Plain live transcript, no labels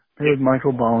Hey,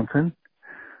 Michael Bollentin,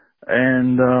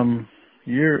 and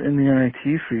you're in the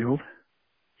IT field,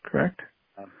 correct?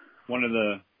 One of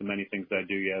the many things that I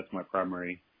do, yeah, it's my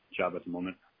primary job at the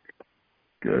moment.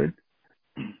 Good.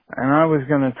 And I was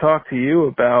going to talk to you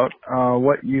about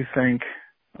what you think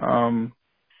IT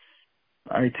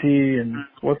and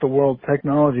what the world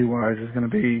technology-wise is going to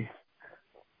be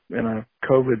in a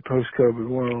COVID, post-COVID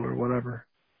world or whatever.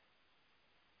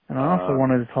 And I also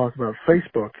wanted to talk about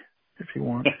Facebook, if you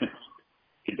want.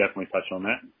 Could definitely touch on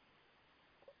that.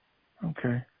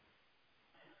 Okay.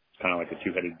 It's kind of like a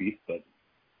two-headed beast, but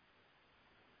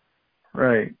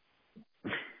Right.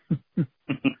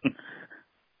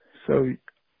 So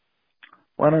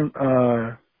why don't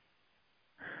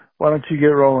you get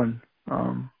rolling?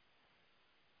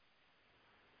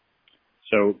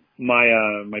 So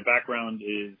my background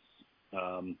is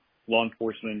law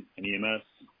enforcement and EMS.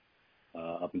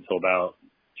 Up until about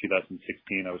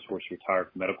 2016, I was forced to retire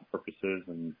for medical purposes,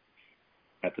 and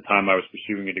at the time I was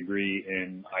pursuing a degree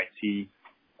in IT,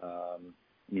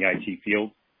 in the IT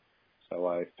field. So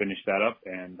I finished that up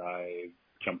and I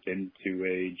jumped into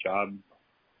a job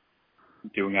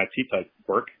doing IT type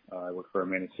work. I work for a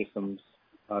managed systems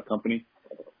company.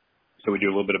 So we do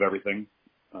a little bit of everything.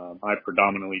 I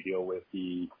predominantly deal with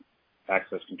the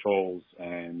access controls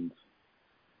and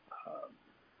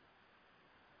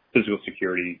physical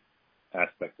security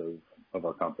aspect of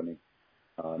our company,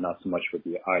 not so much with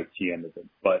the IT end of it.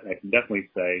 But I can definitely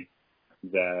say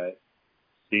that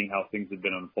seeing how things have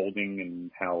been unfolding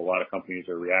and how a lot of companies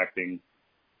are reacting,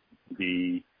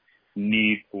 the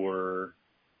need for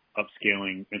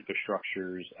upscaling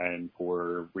infrastructures and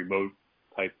for remote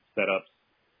type setups,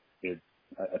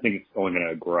 I think it's only going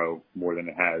to grow more than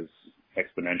it has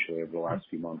exponentially over the last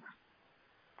few months.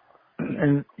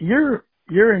 And you're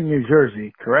in New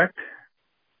Jersey, correct?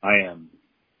 I am.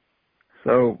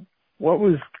 So what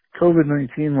was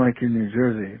COVID-19 like in New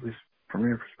Jersey, at least from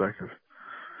your perspective?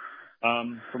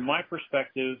 From my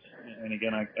perspective, and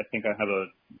again, I think I have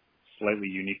a slightly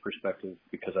unique perspective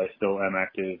because I still am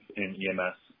active in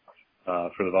EMS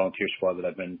for the volunteer squad that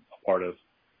I've been a part of.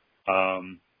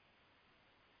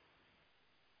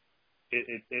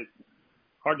 It's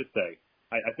hard to say.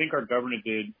 I think our government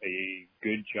did a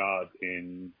good job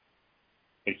in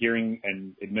adhering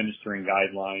and administering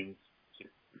guidelines to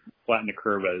flatten the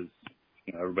curve as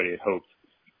everybody had hoped.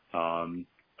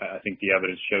 I think the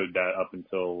evidence showed that up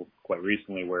until quite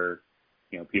recently where,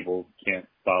 people can't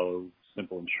follow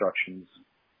simple instructions,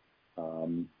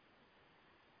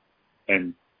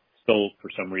 and still for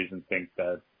some reason think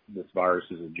that this virus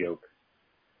is a joke.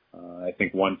 I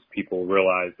think once people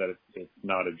realize that it's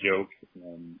not a joke,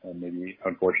 and maybe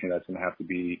unfortunately that's going to have to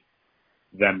be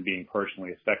them being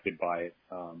personally affected by it,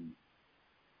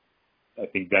 I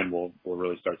think then we'll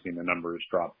really start seeing the numbers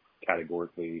drop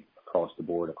categorically across the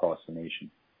board, across the nation.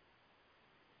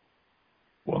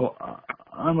 Well,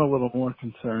 I'm a little more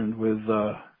concerned with,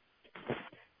 I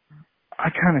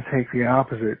kind of take the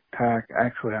opposite tack,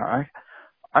 actually. I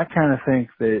kind of think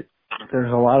that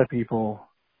there's a lot of people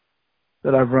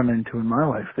that I've run into in my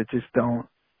life that just don't,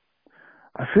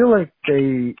 I feel like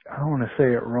I don't want to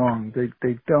say it wrong, they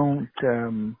don't,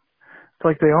 it's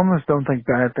like they almost don't think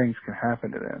bad things can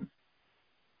happen to them.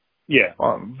 Yeah.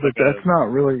 But that's not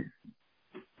really,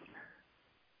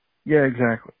 yeah,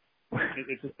 exactly.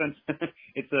 It's a sense,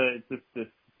 it's this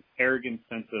arrogant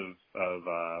sense of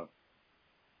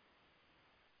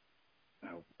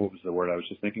what was the word I was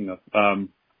just thinking of?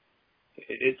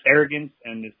 It's arrogance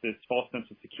and it's this false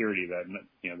sense of security that,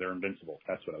 they're invincible.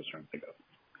 That's what I was trying to think of.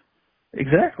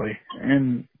 Exactly.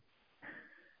 And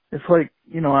it's like,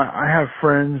 I have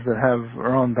friends that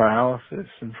are on dialysis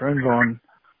and friends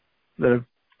that have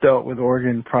dealt with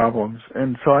organ problems.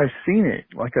 And so I've seen it.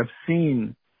 Like I've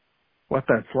seen what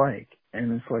that's like.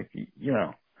 And it's like,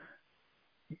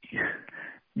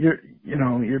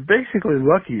 you're basically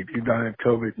lucky if you die of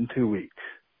COVID in 2 weeks.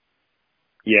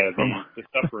 Yeah, the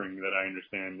suffering that I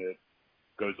understand that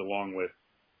goes along with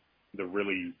the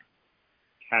really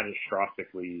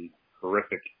catastrophically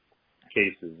horrific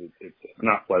cases, it's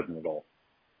not pleasant at all.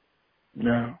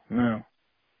 No.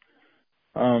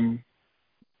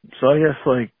 So I guess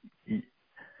like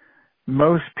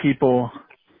most people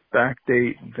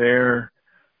backdate their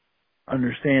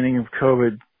understanding of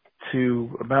COVID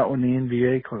to about when the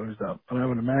NBA closed up, but I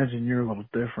would imagine you're a little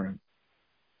different.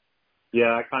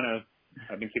 Yeah,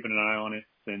 I've been keeping an eye on it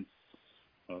since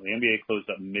the NBA closed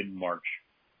up mid-March.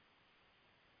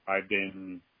 I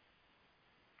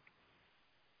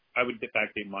would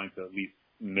backdate mine to at least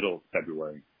middle of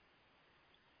February,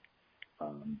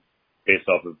 based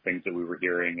off of things that we were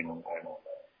hearing and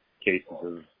cases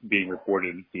of being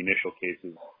reported, the initial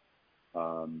cases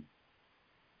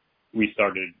We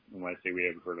started, when I say we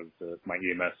ever heard of my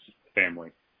EMS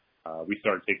family, we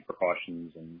started taking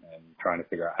precautions and trying to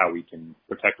figure out how we can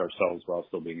protect ourselves while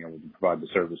still being able to provide the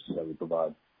services that we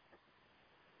provide.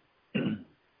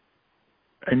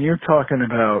 And you're talking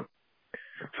about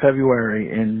February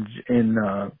in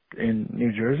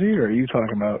New Jersey, or are you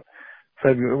talking about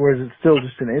February? Was it still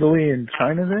just in Italy and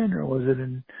China then, or was it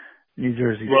in New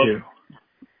Jersey too?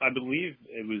 I believe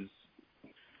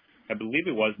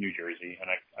it was New Jersey, and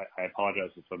I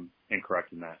apologize if I'm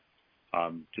incorrect in that.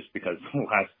 Just because the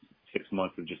last 6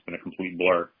 months have just been a complete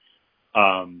blur.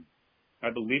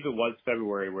 I believe it was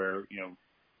February where,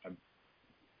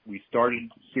 we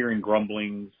started hearing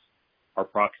grumblings, our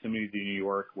proximity to New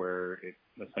York, where it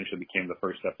essentially became the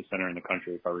first epicenter in the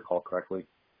country, if I recall correctly.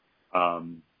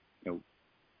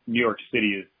 New York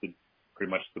City is pretty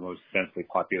much the most densely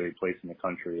populated place in the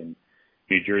country, and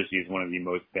New Jersey is one of the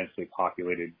most densely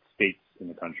populated states in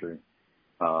the country.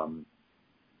 And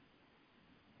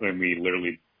we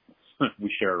literally, we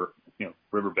share,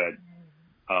 riverbed.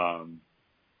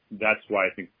 That's why I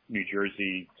think New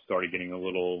Jersey started getting a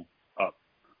little up,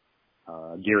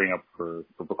 gearing up for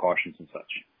precautions and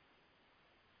such.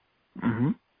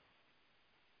 Mhm.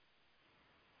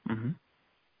 Mhm.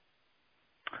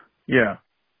 Yeah.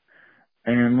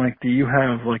 And do you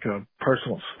have a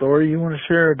personal story you want to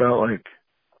share about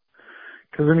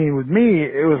because with me,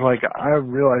 it was I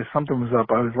realized something was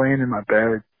up. I was laying in my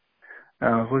bed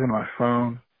and I was looking at my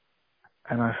phone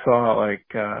and I saw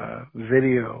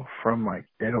video from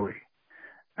Italy,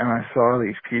 and I saw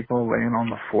these people laying on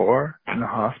the floor in the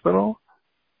hospital,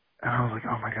 and I was like,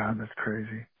 oh my God, that's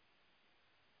crazy.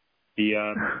 The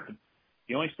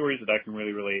only stories that I can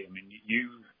really relate,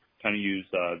 you kind of use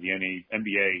the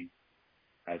NBA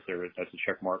as a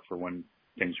check mark for when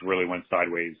things really went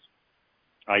sideways.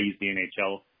 I use the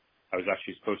NHL. I was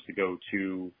actually supposed to go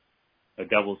to a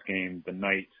Devils game the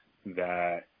night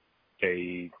that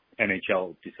the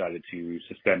NHL decided to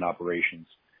suspend operations.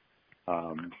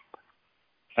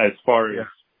 As far as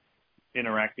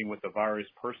interacting with the virus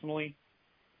personally,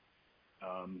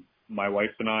 my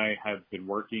wife and I have been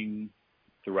working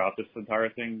throughout this entire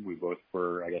thing. We both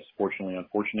were, I guess, fortunately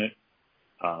unfortunate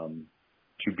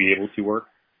to be able to work.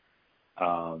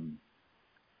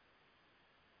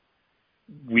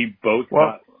 We both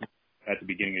got at the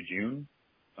beginning of June.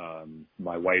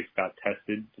 My wife got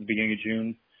tested at the beginning of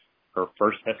June. Her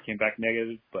first test came back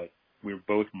negative, but we were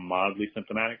both mildly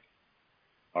symptomatic.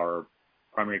 Our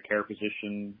primary care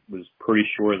physician was pretty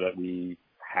sure that we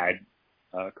had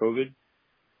COVID,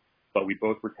 but we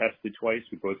both were tested twice.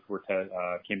 We both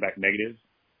came back negative.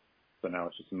 So now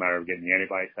it's just a matter of getting the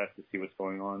antibody test to see what's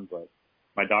going on. But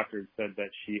my doctor said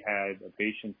that she had a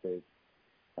patient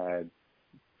that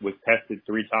was tested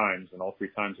 3 times, and all 3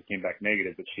 times it came back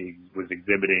negative, but she was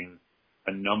exhibiting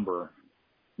a number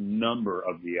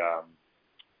of the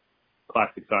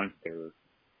classic signs that they were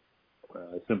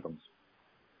symptoms.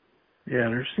 Yeah,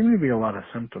 there seem to be a lot of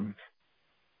symptoms.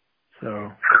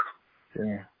 So,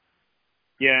 yeah.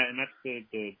 Yeah, and that's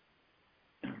the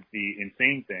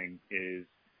insane thing is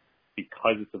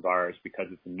because it's a virus, because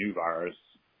it's a new virus,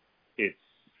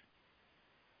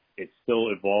 it's still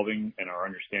evolving, and our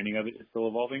understanding of it is still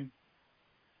evolving.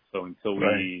 So until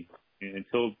the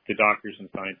doctors and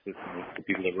scientists and the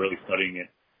people that are really studying it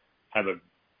have a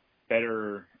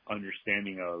better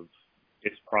understanding of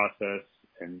its process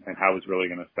and how it's really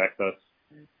going to affect us,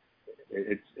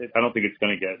 I don't think it's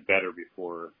going to get better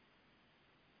before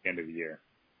the end of the year.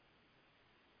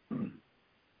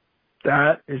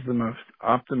 That is the most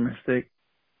optimistic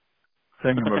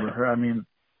thing I've ever heard.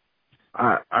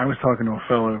 I was talking to a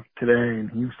fellow today, and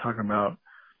he was talking about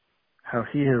how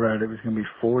he had read it was going to be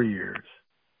 4 years.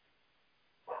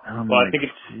 And I'm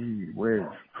gee whiz.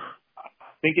 I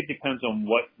think it depends on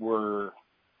what we're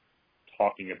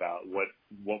talking about, what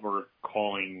we're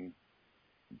calling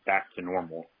back to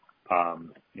normal.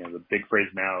 The big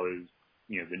phrase now is,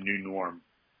 the new norm,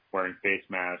 wearing face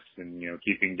masks and,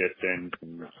 keeping distance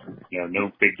and,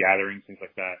 no big gatherings, things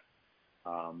like that.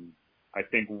 I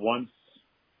think once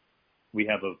we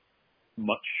have a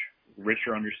much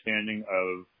richer understanding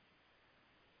of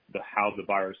how the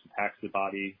virus attacks the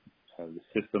body, the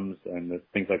systems and the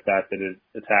things like that it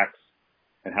attacks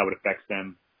and how it affects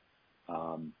them,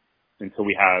 until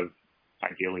we have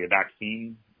ideally a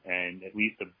vaccine and at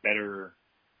least a better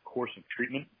course of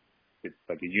treatment. It's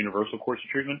like a universal course of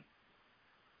treatment.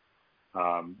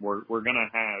 We're going to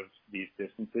have these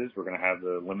distances. We're going to have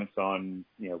the limits on,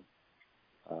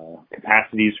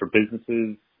 capacities for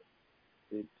businesses.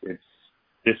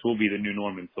 This will be the new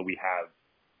norm until we have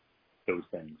those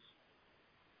things.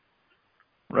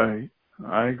 Right.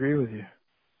 I agree with you.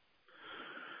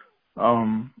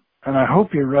 And I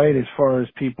hope you're right as far as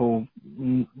people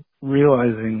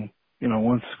realizing,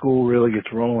 once school really gets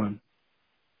rolling,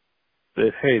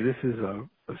 that, hey, this is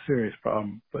a serious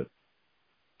problem. But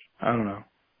I don't know.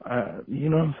 You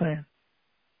know what I'm saying?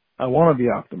 I want to be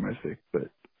optimistic,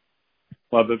 but.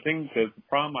 Well, the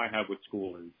problem I have with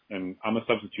school is, and I'm a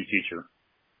substitute teacher.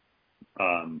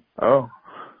 Oh.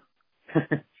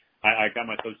 I got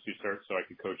my substitute cert so I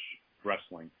could coach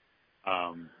wrestling.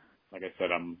 Like I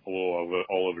said, I'm a little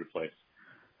all over the place.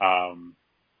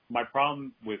 My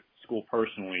problem with school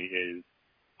personally is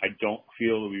I don't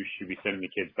feel we should be sending the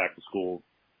kids back to school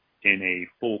in a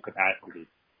full capacity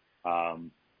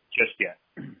just yet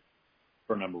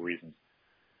for a number of reasons.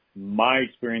 My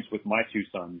experience with my two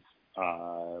sons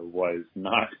was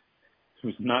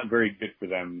not very good for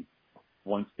them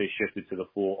once they shifted to the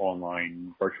full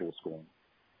online virtual schooling.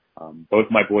 Both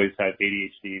my boys had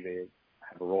ADHD. They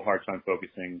have a real hard time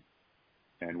focusing.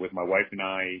 And with my wife and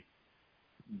I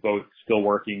both still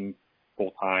working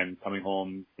full time, coming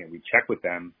home, we check with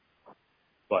them,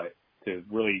 but to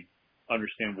really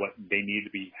understand what they need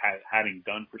to be having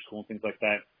done for school and things like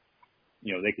that,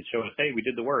 they could show us, hey, we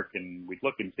did the work, and we'd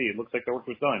look and see, it looks like the work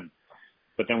was done.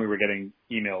 But then we were getting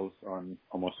emails on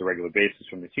almost a regular basis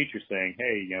from the teachers saying,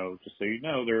 hey, just so you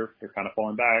know, they're kind of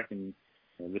falling back, and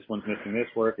this one's missing this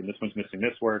work, and this one's missing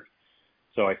this work.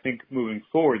 So I think moving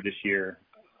forward this year,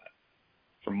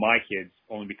 for my kids,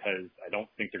 only because I don't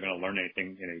think they're going to learn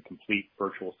anything in a complete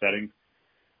virtual setting,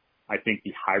 I think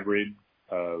the hybrid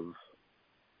of,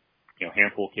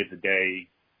 handful of kids a day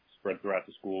spread throughout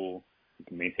the school, you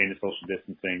can maintain the social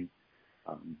distancing.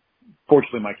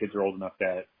 Fortunately, my kids are old enough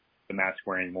that the mask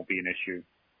wearing won't be an issue.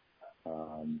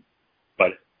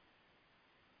 But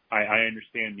I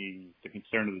understand the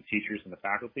concern of the teachers and the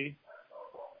faculty.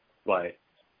 But,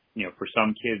 for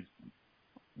some kids,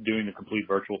 doing the complete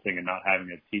virtual thing and not having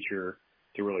a teacher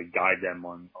to really guide them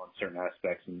on certain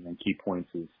aspects and key points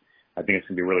I think it's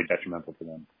going to be really detrimental to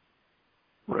them.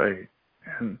 Right.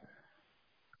 And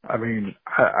I mean,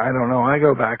 I don't know. I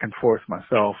go back and forth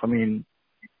myself. I mean,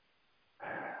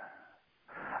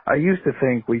 I used to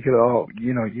think we could all,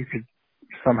 you could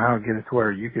somehow get it to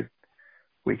where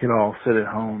we could all sit at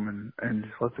home and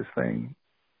just let this thing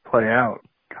play out,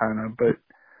 kind of. But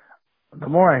the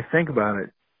more I think about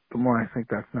it, the more I think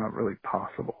that's not really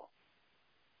possible.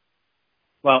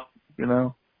 Well,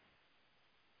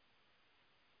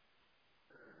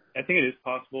 I think it is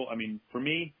possible. I mean, for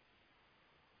me,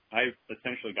 I've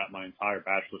essentially got my entire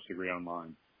bachelor's degree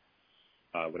online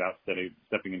without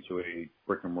stepping into a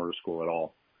brick and mortar school at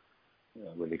all,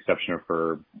 with the exception of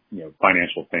for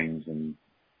financial things and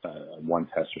one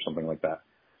test or something like that.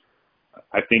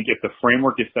 I think if the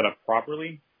framework is set up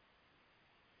properly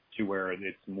to where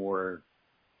it's more,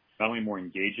 not only more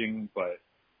engaging, but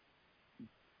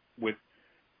with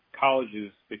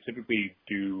colleges, they typically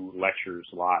do lectures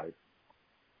live.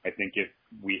 I think if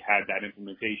we had that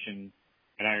implementation,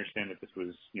 and I understand that this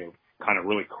was, kind of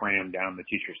really crammed down the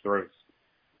teachers' throats,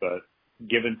 but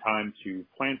given time to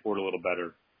plan for it a little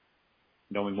better,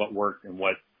 knowing what worked and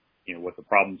what the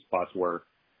problem spots were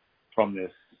from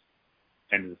this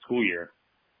end of the school year,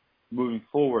 moving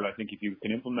forward, I think if you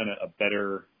can implement a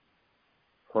better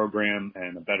program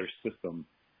and a better system,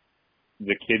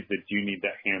 the kids that do need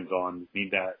that hands-on, need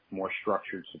that more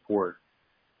structured support,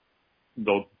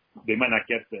 they might not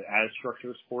get the as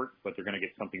structured support, but they're going to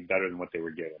get something better than what they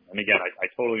were given. And again, I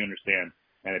totally understand,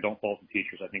 and I don't fault the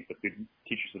teachers. I think the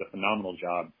teachers did a phenomenal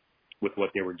job with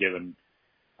what they were given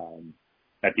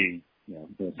at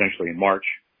essentially in March,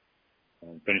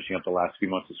 finishing up the last few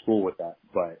months of school with that.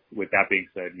 But with that being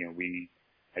said, we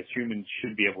as humans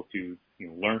should be able to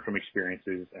learn from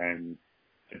experiences and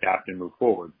adapt and move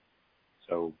forward.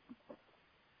 So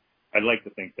I'd like to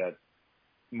think that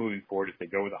moving forward, if they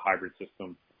go with a hybrid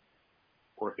system,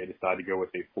 or if they decide to go with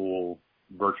a full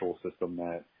virtual system,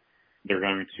 that they're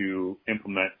going to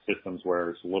implement systems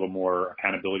where it's a little more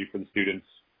accountability for the students.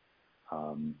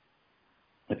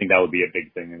 I think that would be a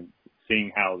big thing. And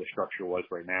seeing how the structure was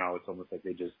right now, it's almost like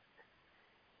they just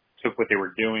took what they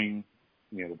were doing,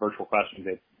 the virtual classrooms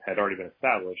that had already been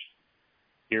established.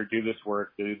 Here, do this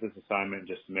work, do this assignment, and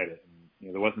just submit it.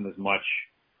 And, there wasn't as much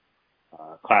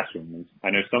classroom. And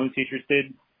I know some of the teachers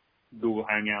did Google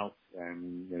Hangouts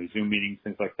and Zoom meetings,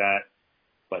 things like that,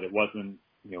 but it wasn't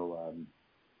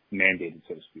mandated,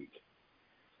 so to speak.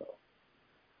 So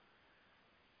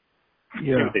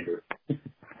yeah, see what they do.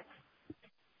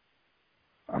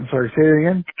 I'm sorry, say it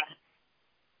again.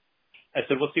 I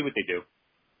said we'll see what they do.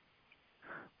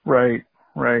 Right.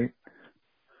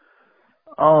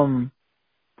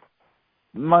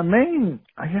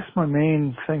 I guess my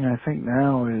main thing I think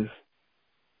now is,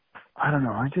 I don't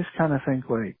know, I just kind of think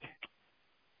like,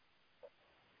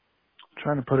 I'm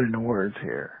trying to put it into words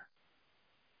here.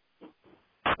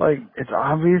 Like, it's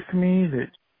obvious to me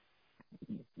that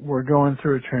we're going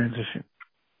through a transition,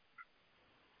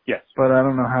 Yes. but I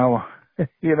don't know how,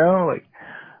 you know, like,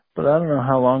 but I don't know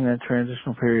how long that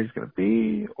transitional period is going to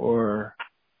be, or,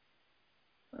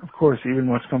 of course, even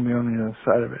what's going to be on the other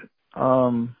side of it.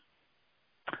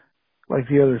 Like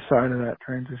the other side of that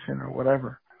transition or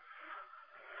whatever.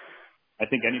 I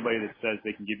think anybody that says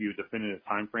they can give you a definitive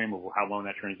time frame of how long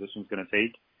that transition is going to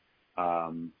take,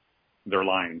 they're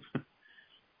lying.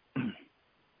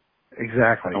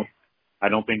 Exactly. I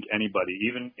don't think anybody,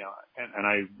 even, you know, and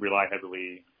I rely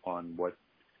heavily on what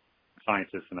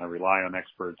scientists and I rely on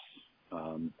experts,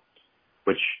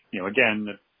 which, you know,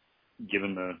 again,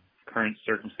 given the current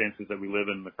circumstances that we live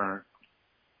in, the current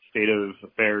state of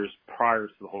affairs prior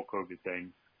to the whole COVID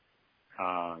thing,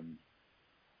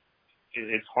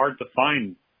 it's hard to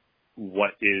find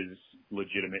what is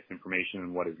legitimate information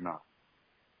and what is not.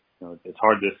 You know, it's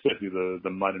hard to sift through the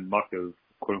mud and muck of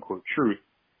quote unquote truth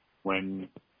when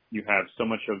you have so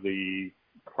much of the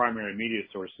primary media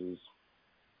sources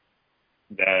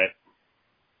that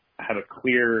have a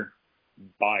clear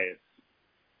bias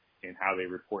in how they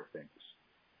report things.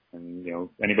 And, you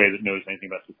know, anybody that knows anything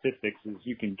about statistics is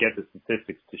you can get the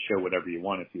statistics to show whatever you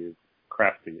want if you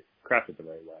craft it the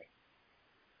right way.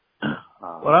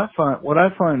 What I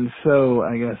find so,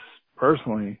 I guess,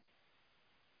 personally,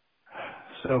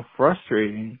 so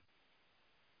frustrating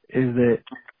is that,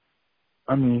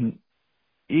 I mean,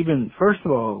 even, first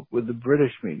of all, with the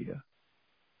British media,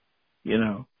 you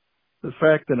know, the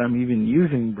fact that I'm even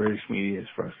using British media is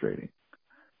frustrating.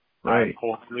 Right? I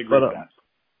wholly agree with that.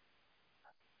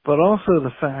 But also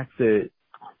the fact that,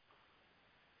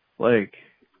 like,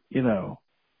 you know,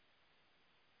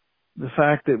 the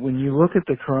fact that when you look at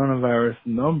the coronavirus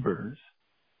numbers,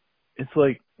 it's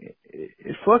like,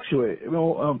 it fluctuates.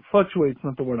 Well, fluctuate's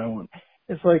not the word I want.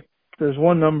 It's like there's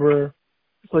one number,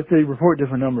 it's like they report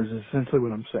different numbers is essentially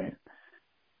what I'm saying.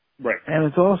 Right. And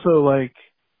it's also like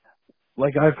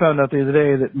I found out the other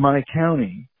day that my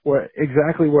county,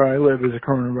 exactly where I live, is a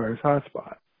coronavirus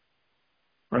hotspot.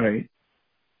 Right?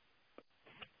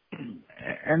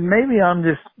 And maybe I'm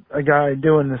just a guy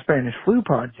doing the Spanish flu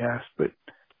podcast, but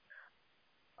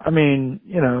I mean,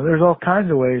 you know, there's all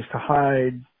kinds of ways to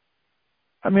hide.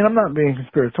 I mean, I'm not being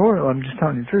conspiratorial. I'm just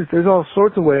telling you the truth. There's all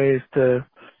sorts of ways to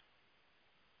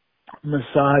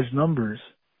massage numbers.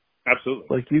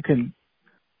 Absolutely. Like you can,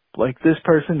 like this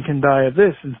person can die of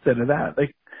this instead of that.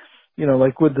 Like, you know,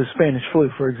 like with the Spanish flu,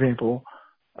 for example,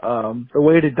 the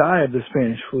way to die of the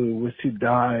Spanish flu was to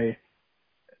die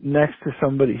next to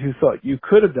somebody who thought you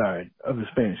could have died of the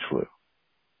Spanish flu.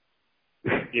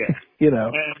 Yeah. You know.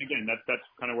 And again, that's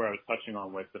kind of where I was touching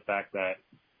on with the fact that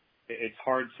it's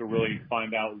hard to really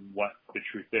find out what the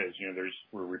truth is. You know, there's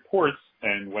reports,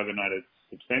 and whether or not it's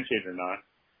substantiated or not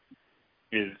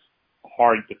is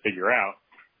hard to figure out.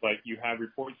 But you have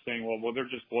reports saying, well, they're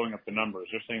just blowing up the numbers.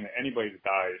 They're saying that anybody that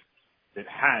dies that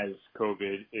has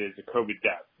COVID is a COVID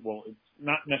death. Well, it's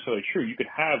not necessarily true. You could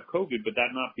have COVID, but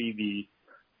that not be the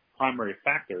primary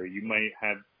factor. You might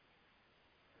have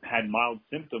had mild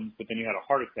symptoms, but then you had a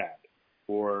heart attack.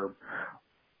 Or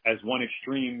as one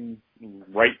extreme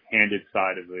right-handed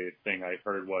side of the thing I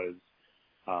heard was,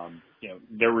 you know,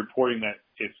 they're reporting that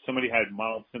if somebody had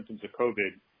mild symptoms of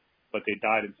COVID, but they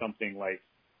died in something like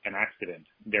an accident,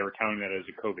 they were counting that as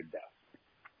a COVID death,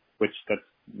 which that's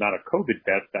not a COVID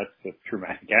death, that's a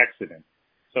traumatic accident.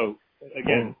 So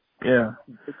again, yeah.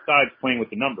 besides playing with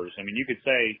the numbers, I mean, you could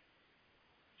say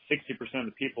 60% of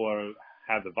the people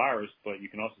have the virus, but you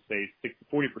can also say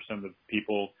 40% of the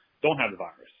people don't have the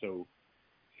virus. So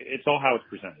it's all how it's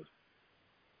presented.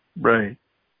 Right.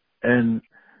 And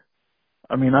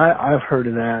I mean, I've heard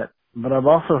of that, but I've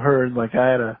also heard, like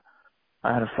I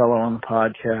had a fellow on the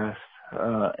podcast,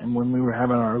 and when we were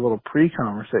having our little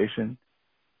pre-conversation,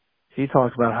 he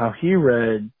talked about how he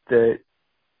read that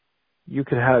you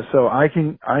could have, so I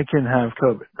can have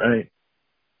COVID, right?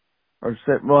 Or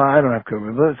say, well, I don't have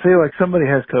COVID, but let's say like somebody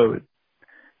has COVID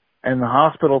and the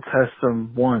hospital tests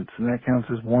them once and that counts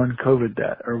as one COVID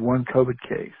death or one COVID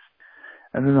case.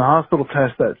 And then the hospital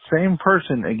tests that same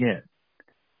person again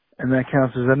and that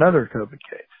counts as another COVID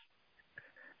case,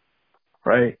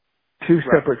 right? Two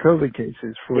separate COVID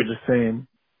cases for the same.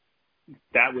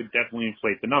 That would definitely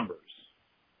inflate the numbers.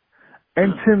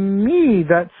 And to me,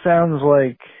 that sounds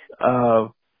like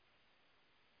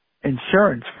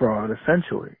insurance fraud,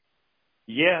 essentially.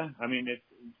 Yeah, I mean,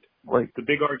 like the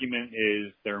big argument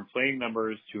is they're inflating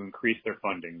numbers to increase their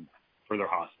funding for their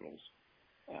hospitals.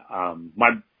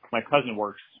 My cousin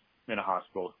works in a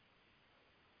hospital.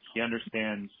 He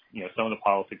understands, some of the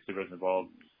politics that goes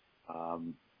involved.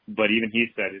 But even he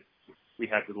said we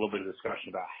had a little bit of discussion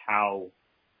about how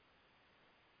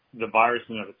the virus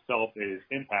in and of itself is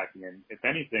impacting. And if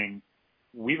anything,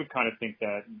 we would kind of think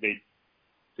that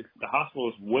the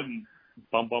hospitals wouldn't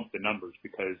bump up the numbers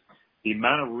because the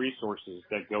amount of resources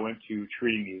that go into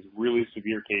treating these really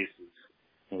severe cases,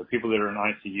 the people that are in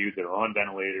ICU, that are on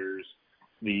ventilators,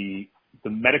 the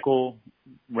medical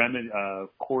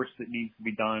course that needs to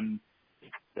be done,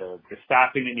 the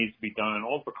staffing that needs to be done, and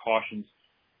all the precautions,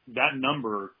 that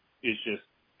number is just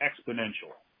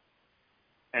exponential.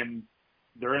 And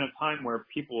they're in a time where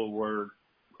people were,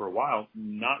 for a while,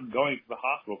 not going to the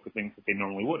hospital for things that they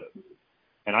normally would have.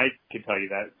 And I can tell you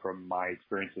that from my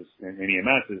experiences in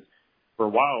EMS is, for a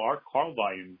while, our call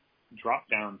volume dropped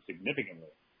down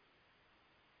significantly.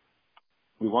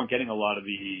 We weren't getting a lot of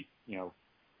the,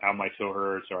 ow, my toe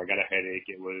hurts, or I got a headache.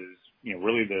 It was,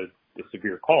 really the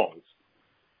severe calls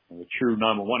and the true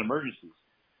 911 emergencies.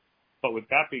 But with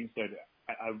that being said,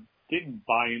 I didn't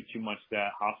buy into much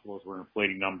that hospitals were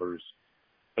inflating numbers.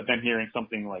 But then hearing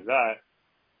something like that,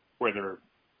 where they're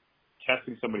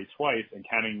testing somebody twice and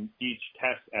counting each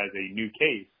test as a new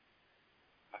case,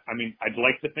 I mean, I'd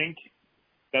like to think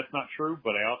that's not true,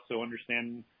 but I also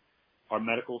understand our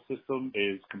medical system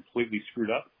is completely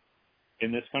screwed up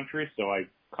in this country, so I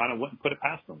kind of wouldn't put it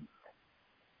past them.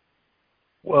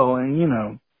 Well,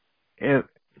 and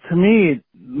to me,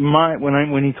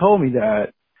 when he told me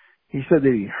that, he said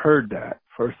that he heard that,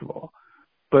 first of all.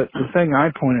 But the thing I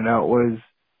pointed out was,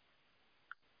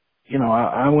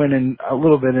 I went in a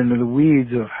little bit into the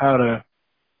weeds of how to,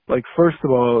 like, first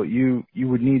of all, you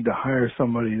would need to hire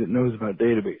somebody that knows about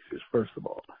databases, first of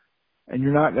all. And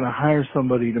you're not going to hire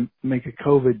somebody to make a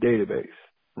COVID database,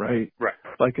 right? Right.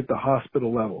 Like at the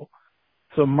hospital level.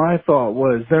 So my thought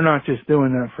was, they're not just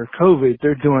doing that for COVID,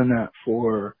 they're doing that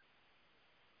for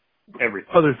everything.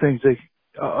 Other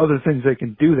things they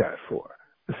can do that for,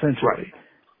 essentially. Right.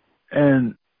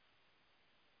 And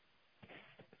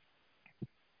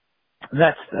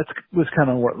that was kind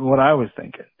of what I was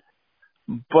thinking.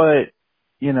 But,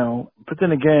 but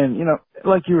then again,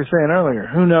 like you were saying earlier,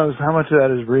 who knows how much of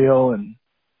that is real and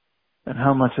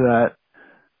how much of that,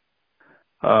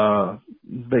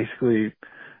 basically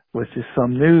was just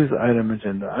some news item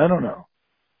agenda. I don't know.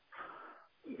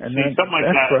 And See, something like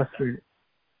that. Frustrating.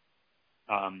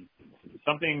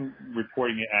 Something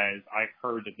reporting it as, I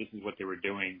heard that this is what they were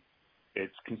doing.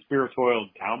 It's conspiratorial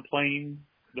downplaying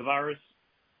the virus.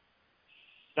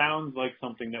 Sounds like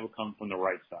something that would come from the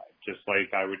right side. Just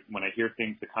like I would, when I hear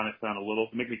things that kind of sound a little,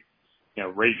 make me,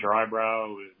 raise your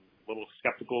eyebrow, a little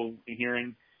skeptical in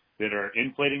hearing, that are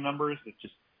inflating numbers, it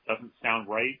just doesn't sound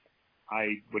right.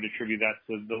 I would attribute that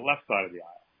to the left side of the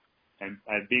aisle. And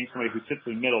being somebody who sits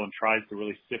in the middle and tries to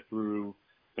really sift through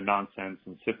the nonsense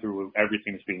and sift through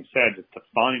everything that's being said to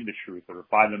find the truth or to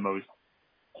find the most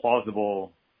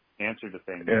plausible answer to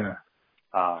things. Yeah.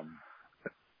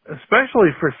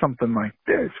 Especially for something like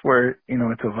this, where,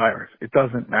 it's a virus. It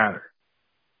doesn't matter.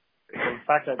 Well, the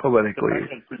fact that politically.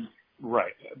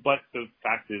 Right. But the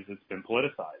fact is it's been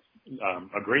politicized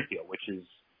a great deal, which is,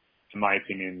 in my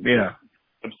opinion,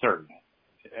 absurd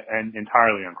and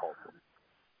entirely uncalled for.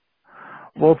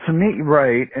 Well, to me,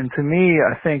 right. And to me,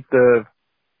 I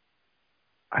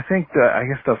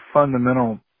guess the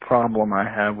fundamental problem I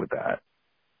have with that,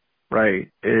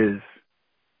 right, is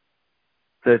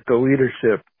that the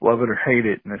leadership, love it or hate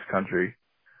it in this country,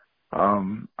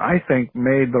 I think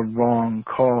made the wrong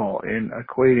call in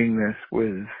equating this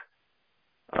with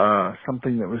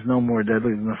something that was no more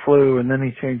deadly than the flu, and then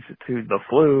he changed it to the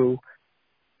flu,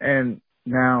 and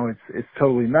now it's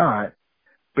totally not,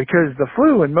 because the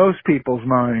flu in most people's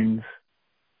minds,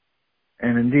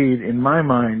 and indeed in my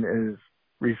mind as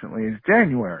recently as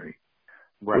January,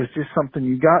 was just something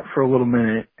you got for a little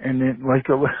minute, and it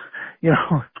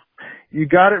you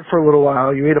got it for a little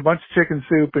while, you ate a bunch of chicken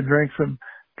soup and drank some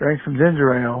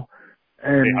ginger ale,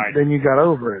 and then you got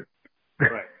over it.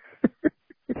 Right.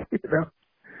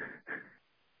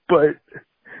 But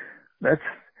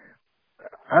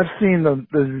I've seen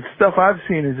the stuff I've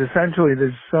seen is essentially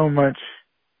there's so much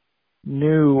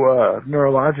new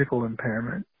neurological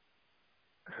impairment.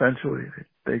 Essentially,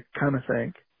 they kind of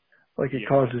think like it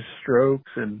causes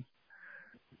strokes and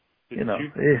the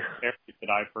two areas that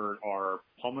I've heard are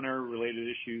pulmonary related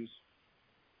issues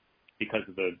because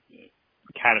of the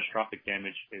catastrophic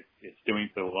damage it's doing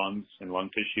to the lungs and lung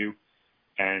tissue,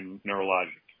 and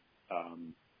neurologic,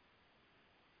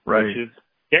 right, which is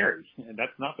scary. And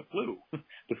that's not the flu.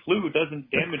 The flu doesn't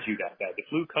damage you that bad. The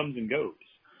flu comes and goes.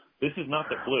 This is not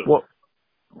the flu.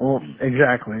 Well,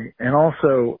 exactly. And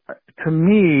also, to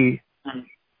me,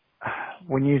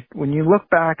 when you look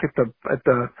back at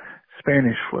the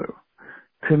Spanish flu,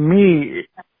 to me,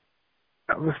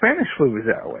 the Spanish flu was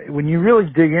that way. When you really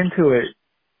dig into it,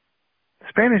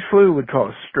 Spanish flu would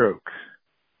cause strokes.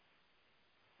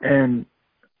 And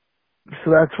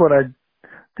so that's what I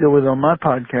deal with on my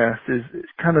podcast is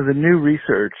kind of the new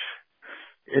research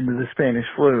into the Spanish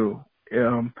flu.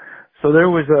 So there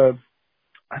was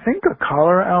I think a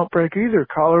cholera outbreak, either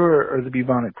cholera or the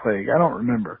bubonic plague. I don't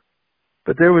remember.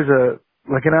 But there was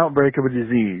an outbreak of a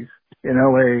disease in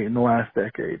LA in the last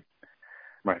decade.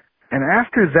 Right. And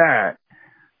after that,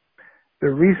 the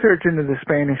research into the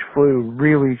Spanish flu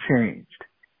really changed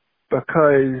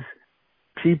because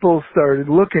people started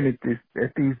looking at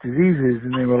these diseases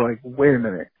and they were like, wait a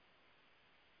minute.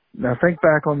 Now think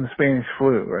back on the Spanish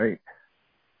flu, right?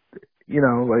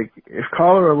 Like if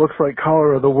cholera looks like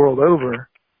cholera the world over,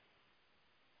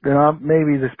 then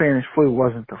maybe the Spanish flu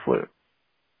wasn't the flu.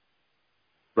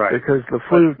 Right. Because the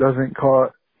flu doesn't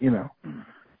cause,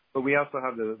 But we also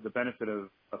have the benefit of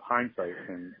hindsight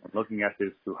and looking at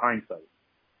this through hindsight,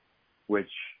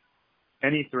 which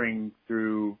anything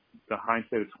through the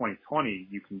hindsight of 2020,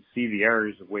 you can see the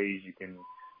errors of ways you can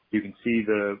see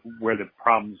where the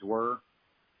problems were,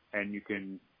 and you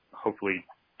can hopefully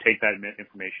take that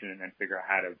information and figure out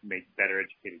how to make better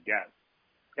educated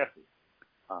guesses.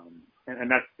 And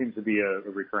that seems to be a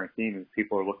recurring theme is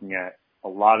people are looking at a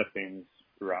lot of things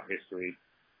throughout history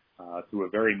through a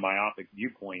very myopic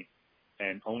viewpoint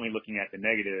and only looking at the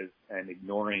negatives and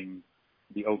ignoring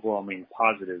the overwhelming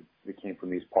positives that came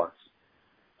from these parts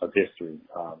of history.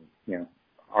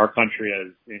 Our country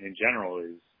in general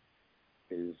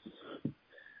is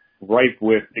ripe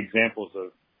with examples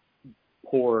of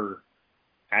poor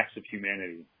acts of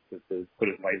humanity, to put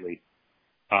it lightly.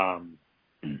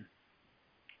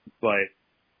 But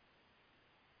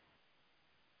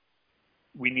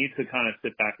we need to kind of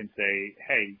sit back and say,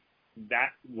 hey,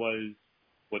 that was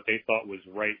what they thought was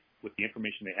right with the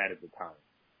information they had at the time.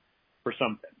 For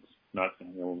some things, not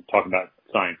we're talking about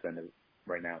science end of it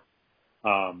right now.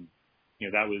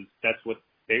 That's what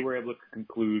they were able to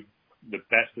conclude the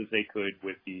best as they could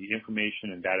with the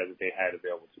information and data that they had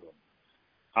available to them.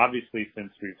 Obviously,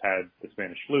 since we've had the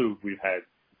Spanish flu, we've had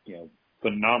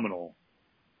phenomenal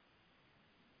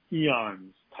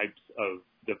eons types of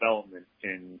development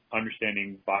in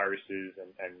understanding viruses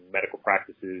and medical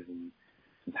practices and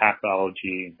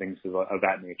pathology and things of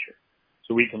that nature.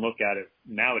 So we can look at it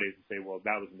nowadays and say, well,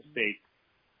 that was a mistake,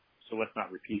 so let's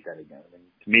not repeat that again. And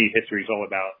to me, history is all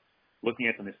about looking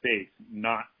at the mistakes,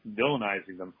 not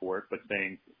villainizing them for it, but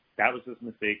saying, that was a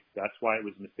mistake, that's why it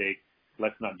was a mistake,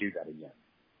 let's not do that again.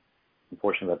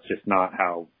 Unfortunately, that's just not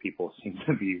how people seem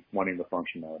to be wanting to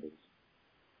function nowadays.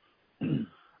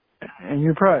 And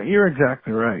you're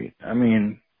exactly right. I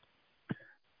mean,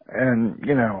 and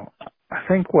I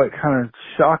think what kind of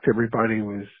shocked everybody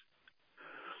was,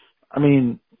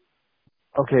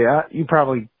 okay, you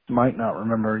probably might not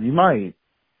remember. You might.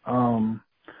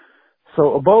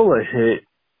 So Ebola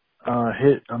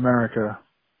hit America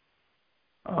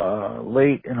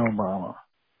late in Obama,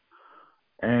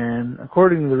 and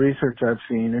according to the research I've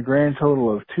seen, a grand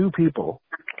total of 2 people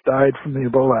died from the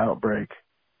Ebola outbreak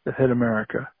that hit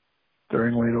America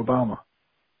during late Obama.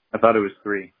 I thought it was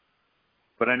 3,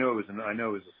 but I know it was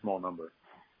a small number.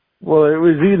 Well, it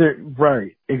was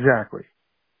right, exactly.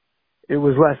 It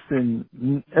was less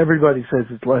than, everybody says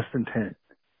it's less than 10.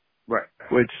 Right.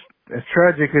 Which, as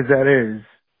tragic as that is,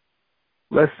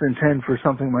 less than 10 for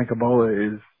something like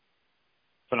Ebola is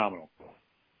phenomenal.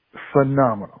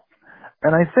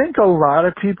 And I think a lot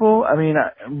of people,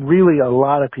 really a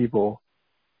lot of people,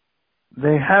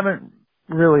 they haven't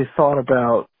really thought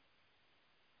about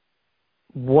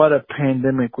what a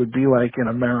pandemic would be like in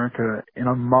America in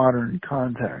a modern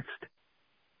context.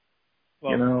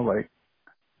 Well,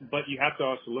 but you have to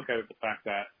also look at the fact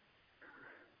that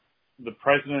the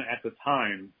president at the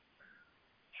time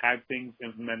had things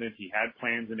implemented. He had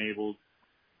plans enabled.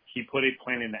 He put a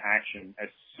plan into action as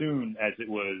soon as it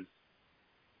was,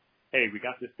 hey, we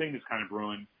got this thing that's kind of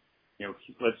brewing.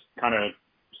 Let's kind of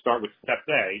start with step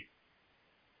A.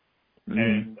 Mm-hmm.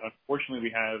 And unfortunately,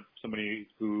 we have somebody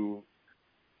who,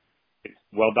 it's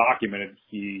well documented,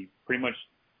 he pretty much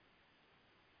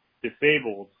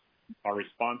disabled our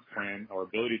response plan, our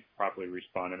ability to properly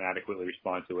respond and adequately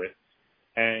respond to it.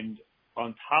 And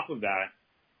on top of that,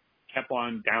 kept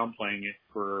on downplaying it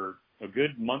for a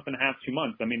good month and a half, 2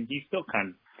 months. He still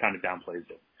kind of downplays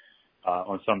it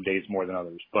on some days more than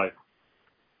others. But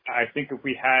I think if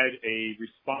we had a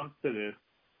response to this,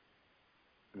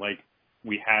 like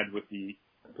we had with the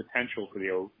the potential for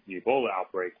the Ebola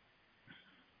outbreak,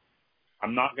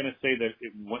 I'm not going to say that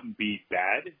it wouldn't be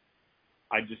bad.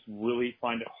 I just really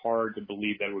find it hard to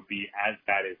believe that it would be as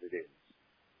bad as it is.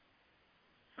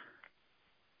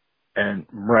 And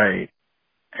right.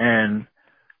 And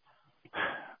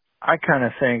I kind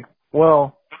of think,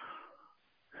 well,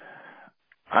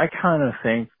 that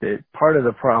part of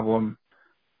the problem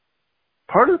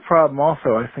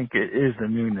also, I think it is the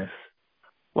newness.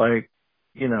 Like,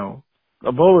 you know,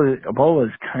 Ebola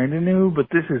is kind of new, but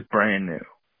this is brand new.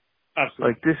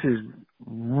 Absolutely. Like, this is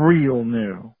real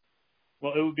new.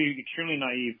 Well, it would be extremely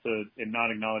naive to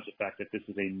not acknowledge the fact that this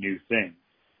is a new thing.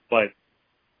 But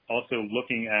also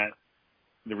looking at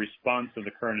the response of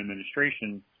the current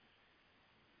administration,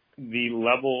 the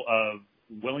level of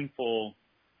willful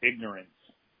ignorance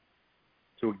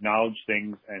to acknowledge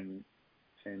things and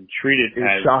treat it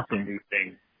as shocking. a new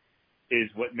thing is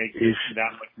what makes it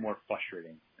that much more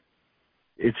frustrating.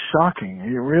 It's shocking.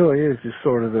 It really is just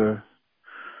sort of a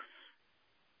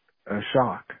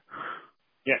shock.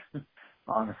 Yes.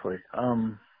 Honestly.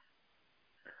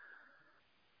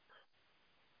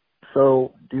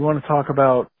 So do you want to talk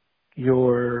about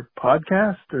your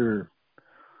podcast or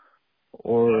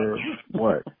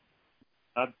what?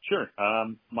 Sure.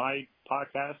 My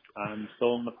podcast, I'm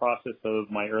still in the process of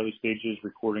my early stages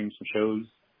recording some shows,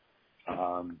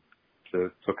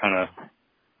 to kind of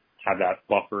have that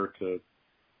buffer to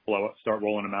start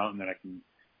rolling them out, and then I can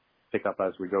pick up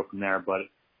as we go from there. But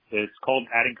it's called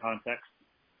Adding Context.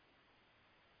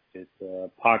 It's a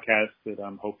podcast that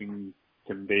I'm hoping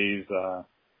conveys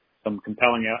some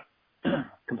compelling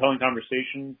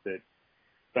conversations that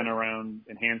center around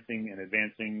enhancing and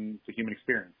advancing the human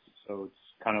experience. So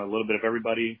it's kind of a little bit of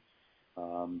everybody.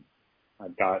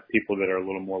 I've got people that are a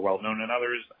little more well-known than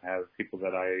others. I have people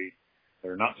that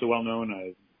are not so well-known.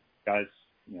 I have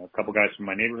a couple guys from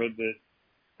my neighborhood that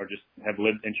have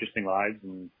lived interesting lives,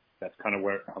 and that's kind of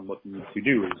where I'm looking to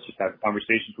do, is just have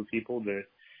conversations with people that,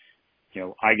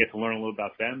 I get to learn a little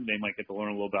about them. They might get to learn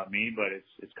a little about me, but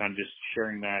it's kind of just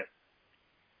sharing that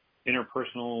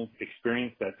interpersonal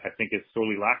experience that I think is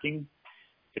sorely lacking.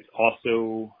 It's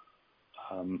also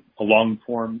a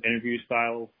long-form interview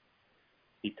style,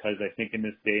 because I think in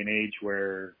this day and age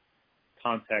where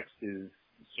context is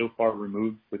so far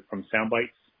removed from sound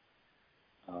bites,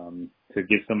 to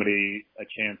give somebody a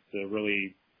chance to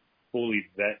really fully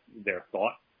vet their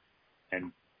thought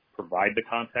and provide the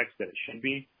context that it should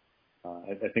be,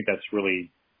 I think that's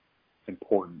really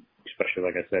important, especially,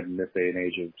 like I said, in this day and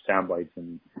age of sound bites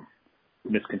and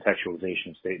miscontextualization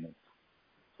of statements.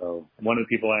 So one of the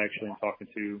people I actually am talking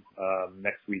to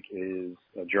next week is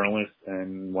a journalist,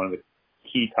 and one of the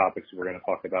key topics we're going to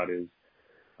talk about is,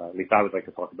 at least I would like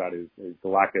to talk about, is the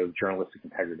lack of journalistic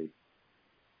integrity.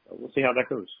 So we'll see how that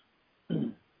goes.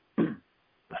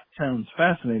 That sounds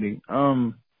fascinating.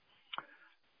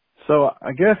 So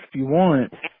I guess if you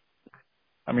want,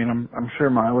 I'm sure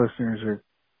my listeners are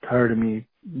tired of me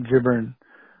gibbering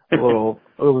a little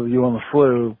overview on the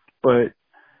flu, but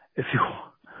if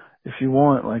you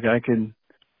want, like,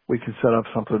 we can set up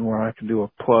something where I can do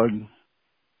a plug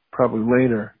probably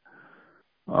later.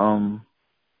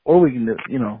 Or we can do,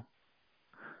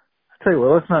 I tell you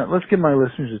what, let's give my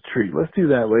listeners a treat. Let's do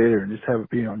that later and just have it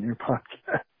be on your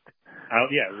podcast.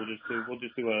 We'll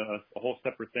just do a whole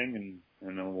separate thing,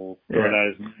 and then we'll throw it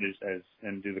as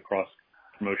and do the cross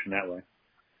promotion that way.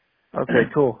 Okay,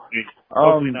 cool.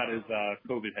 Hopefully not as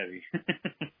COVID heavy.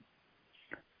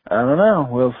 I don't know.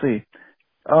 We'll see.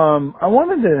 I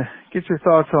wanted to get your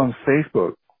thoughts on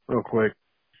Facebook real quick,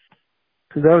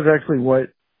 because that was actually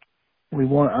what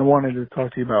I wanted to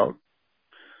talk to you about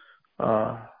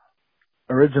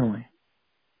originally.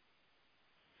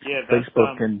 Yeah,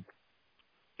 Facebook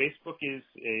Facebook is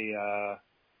a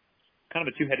kind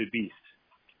of a two-headed beast.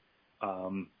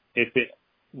 If it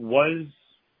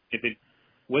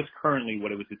was currently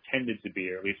what it was intended to be,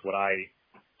 or at least what I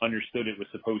understood it was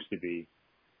supposed to be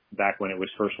back when it was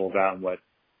first rolled out in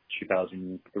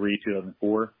 2003,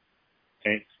 2004,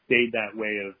 and it stayed that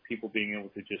way of people being able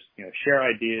to just share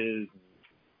ideas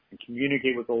and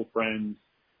communicate with old friends,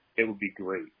 it would be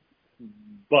great.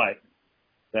 But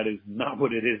that is not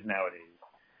what it is nowadays.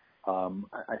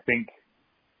 I think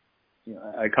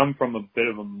I come from a bit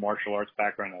of a martial arts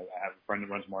background. I have a friend that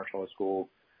runs martial arts school.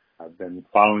 I've been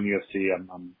following UFC.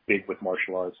 I'm big with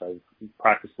martial arts. I've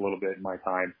practiced a little bit in my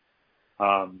time.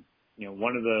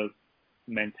 One of the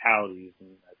mentalities,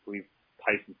 and I believe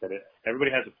Tyson said it,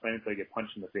 everybody has a plan until they get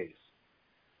punched in the face.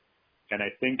 And I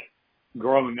think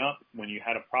growing up, when you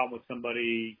had a problem with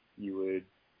somebody,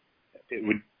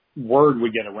 word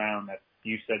would get around that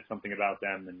you said something about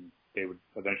them, and they would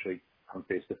eventually come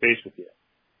face to face with you.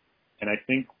 And I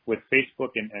think with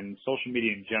Facebook and social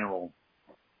media in general,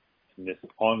 in this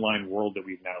online world that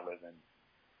we now live in,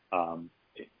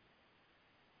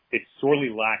 it's sorely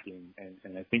lacking.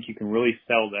 And I think you can really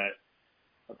sell that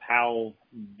of how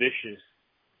vicious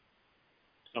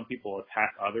some people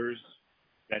attack others,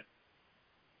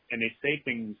 and they say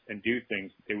things and do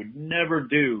things that they would never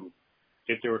do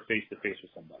if they were face to face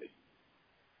with somebody.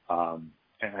 And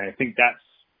I think that's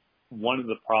one of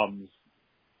the problems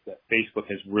that Facebook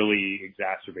has really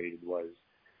exacerbated, was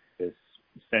this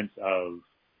sense of,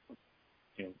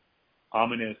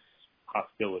 ominous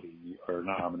hostility, or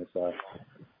not ominous,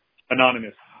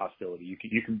 anonymous hostility. You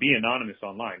can be anonymous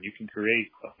online. You can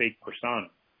create a fake persona.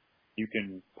 You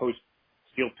can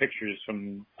steal pictures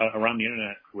from around the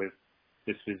internet with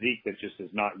this physique that just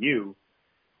is not you,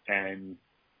 and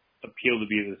appeal to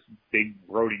be this big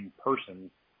brooding person,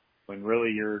 when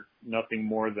really you're nothing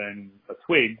more than a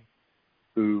twig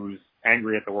who's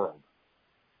angry at the world.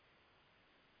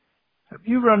 Have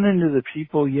you run into the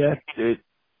people yet that,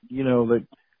 that,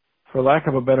 for lack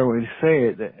of a better way to say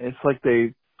it, it's like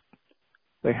they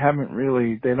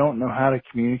don't know how to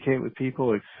communicate with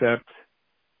people except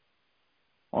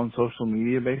on social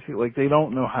media, basically? Like, they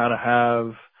don't know how to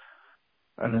have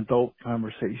an adult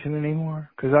conversation anymore?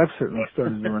 Because I've certainly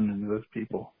started to run into those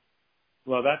people.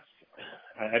 Well,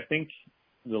 I think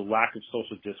the lack of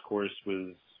social discourse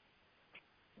was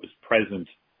present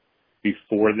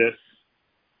before this.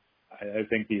 I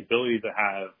think the ability to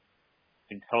have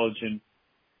intelligent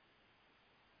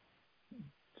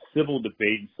civil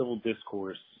debate and civil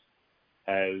discourse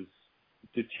has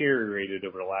deteriorated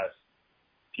over the last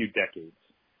few decades.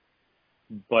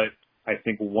 But I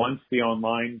think once the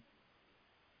online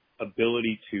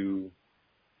ability to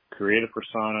create a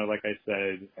persona, like I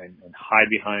said, and hide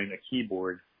behind a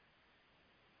keyboard,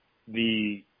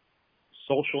 the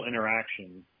social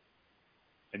interaction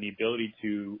and the ability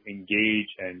to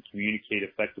engage and communicate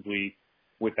effectively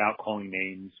without calling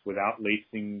names, without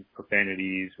lacing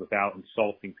profanities, without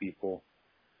insulting people,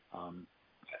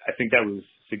 I think that was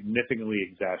significantly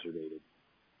exacerbated.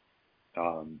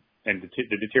 And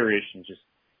the deterioration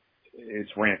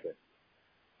it's rampant.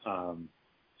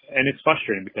 And it's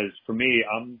frustrating because for me,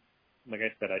 like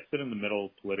I said, I sit in the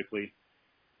middle politically.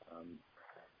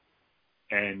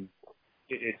 And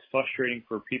it's frustrating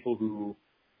for people who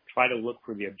try to look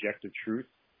for the objective truth,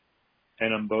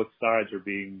 and on both sides are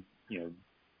being,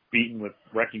 beaten with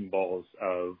wrecking balls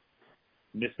of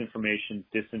misinformation,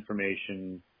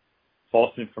 disinformation,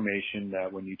 false information,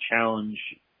 that when you challenge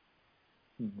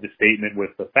the statement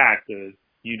with the fact that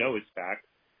it's fact,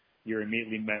 you're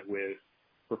immediately met with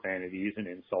profanities and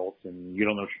insults, and you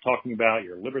don't know what you're talking about,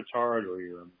 you're a libtard, or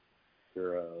you're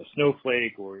a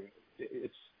snowflake, or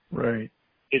it's right.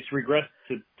 It's regressed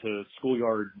to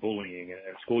schoolyard bullying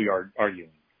and schoolyard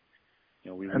arguing.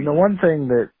 And the one thing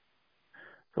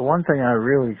I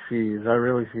really see,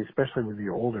 especially with the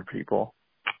older people,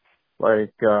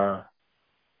 like,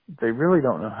 they really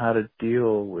don't know how to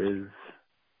deal with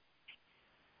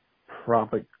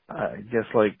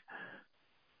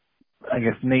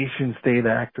nation state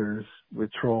actors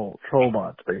with troll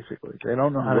bots, basically. They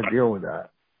don't know how to deal with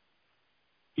that.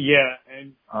 Yeah,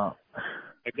 and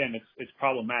again, it's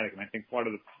problematic, and I think part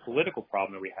of the political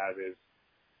problem that we have is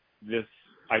this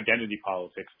identity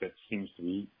politics that seems to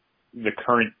be the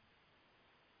current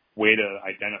way to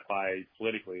identify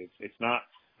politically. It's not,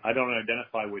 I don't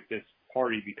identify with this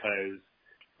party because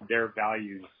their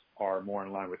values are more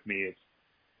in line with me. It's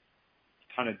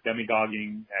kind of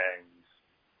demagoguing,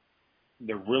 and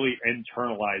they're really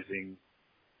internalizing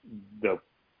the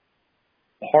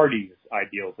party's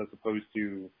ideals as opposed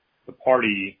to the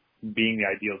party being the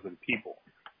ideals of the people,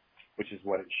 which is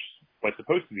what's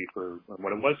supposed to be for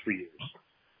what it was for years.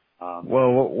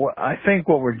 Well, I think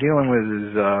what we're dealing with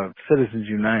is Citizens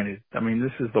United. I mean,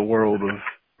 this is the world of,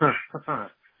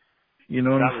 you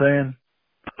know what I'm saying?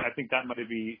 I think that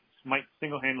might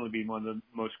single-handedly be one of the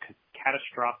most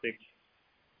catastrophic,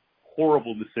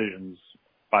 horrible decisions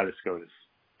by the SCOTUS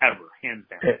ever, hands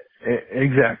down.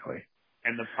 Exactly.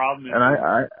 And the problem is,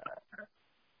 and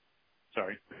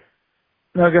sorry.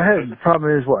 No, go ahead. The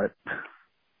problem is what?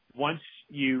 Once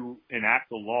you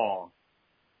enact a law,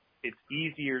 it's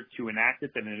easier to enact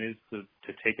it than it is to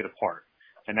take it apart.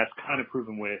 And that's kind of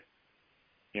proven with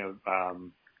the ACA,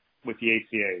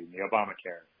 the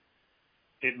Obamacare.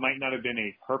 It might not have been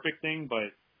a perfect thing,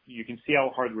 but you can see how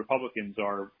hard the Republicans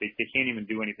are. They can't even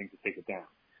do anything to take it down.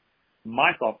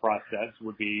 My thought process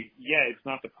would be, it's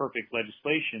not the perfect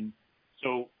legislation.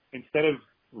 So instead of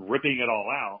ripping it all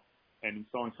out and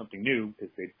installing something new, because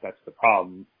that's the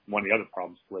problem. One of the other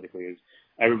problems politically is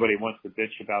everybody wants to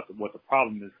bitch about what the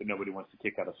problem is, but nobody wants to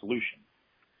kick out a solution.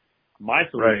 My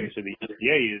solution to the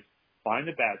EPA is find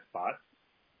the bad spots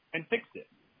and fix it.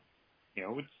 You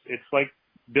know, it's like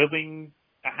building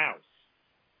a house.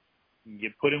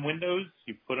 You put in windows,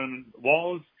 you put on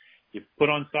walls, you put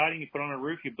on siding, you put on a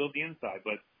roof, you build the inside.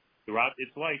 But throughout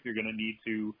its life, you're going to need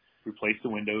to replace the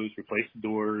windows, replace the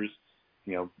doors,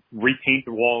 you know, repaint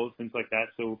the walls, things like that.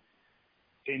 So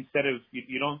instead of,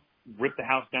 you don't rip the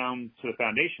house down to the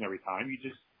foundation every time, you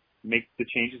just make the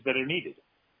changes that are needed.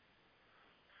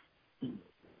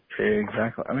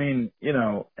 Exactly. I mean, you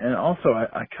know, and also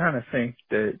I kind of think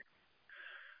that,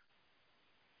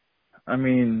 I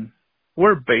mean,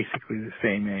 we're basically the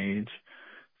same age.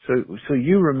 So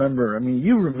you remember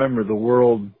the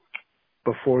world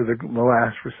before the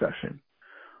last recession,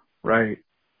 right?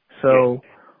 So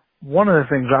one of the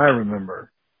things I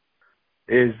remember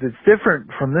is that's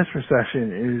different from this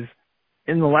recession is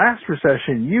in the last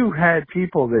recession, you had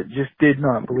people that just did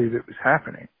not believe it was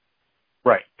happening.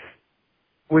 Right.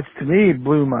 Which to me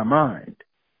blew my mind.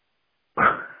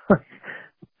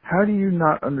 How do you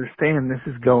not understand this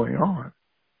is going on?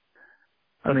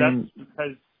 So that's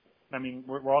because, I mean,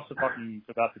 we're also talking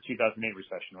about the 2008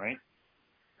 recession, right?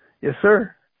 Yes,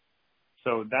 sir.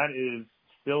 So that is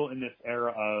still in this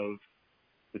era of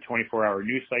the 24-hour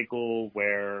news cycle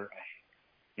where,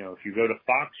 you know, if you go to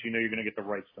Fox, you know you're going to get the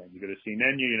right slant. You go to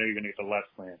CNN, you know you're going to get the left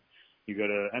slant. You go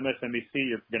to MSNBC,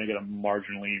 you're going to get a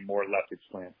marginally more leftist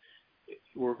slant.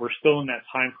 We're still in that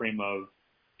time frame of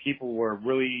people were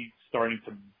really starting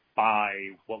to buy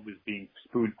what was being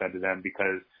spoon-fed to them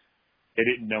because they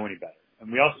didn't know any better.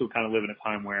 And we also kind of live in a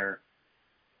time where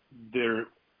the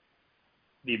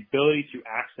ability to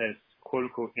access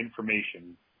quote-unquote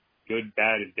information, good,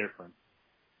 bad, and different,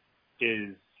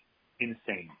 is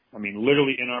insane. I mean,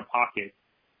 literally in our pocket,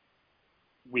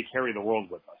 we carry the world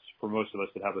with us for most of us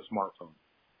that have a smartphone.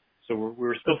 So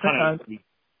we're still kind of...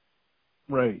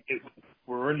 Right.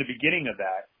 We're in the beginning of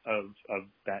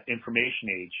that information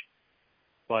age,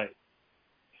 but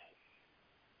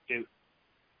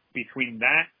between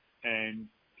that and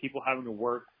people having to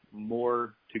work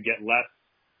more to get less,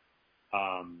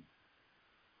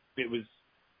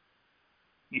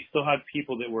 you still had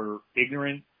people that were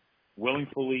ignorant,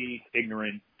 willfully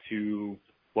ignorant to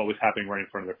what was happening right in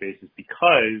front of their faces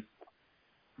because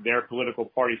their political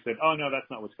party said, oh no, that's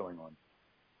not what's going on.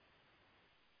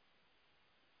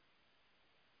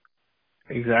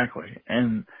 Exactly.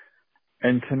 And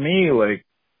to me, like,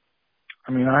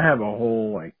 I mean, I have a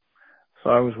whole, like, so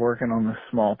I was working on this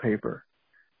small paper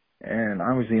and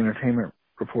I was the entertainment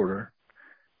reporter.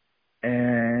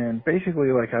 And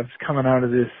basically, like, I was coming out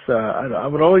of this, I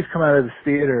would always come out of this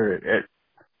theater at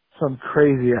some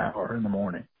crazy hour in the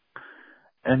morning.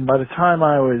 And by the time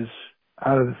I was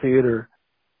out of the theater,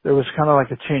 there was kind of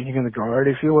like a changing of the guard,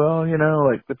 if you will, you know,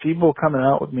 like the people coming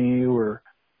out with me were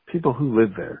people who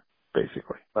lived there,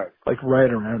 basically. Right. Like right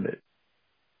around it.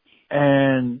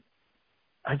 And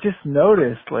I just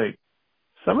noticed, like,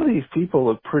 some of these people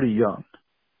look pretty young,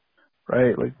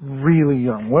 right? Like really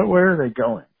young. Where are they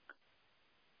going?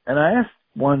 And I asked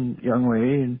one young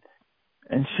lady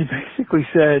and she basically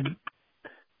said,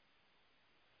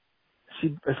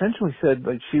 she essentially said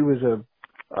like she was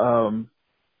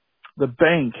the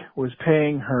bank was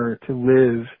paying her to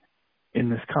live in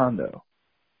this condo.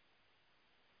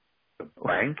 The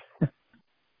bank?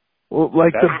 Well,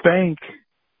 like the bank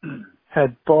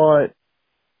had bought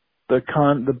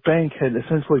the bank had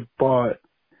essentially bought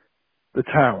the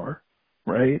tower,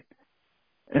 right?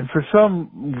 And for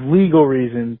some legal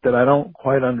reason that I don't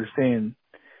quite understand,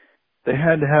 they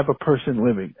had to have a person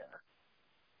living there.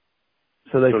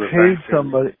 So they paid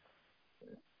somebody.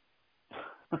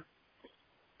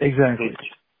 Exactly.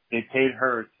 They paid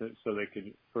her so they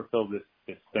could fulfill this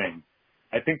thing.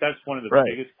 I think that's one of the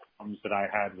biggest problems that I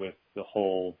had with the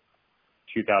whole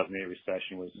 2008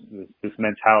 recession was this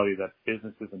mentality that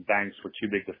businesses and banks were too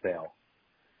big to fail.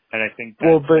 And I think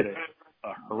that set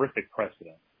a horrific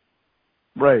precedent.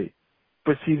 Right.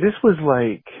 But see, this was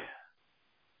like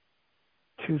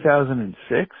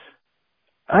 2006.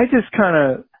 I just kind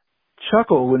of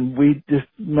chuckle when we just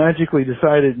magically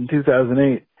decided in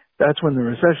 2008 that's when the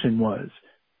recession was.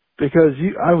 Because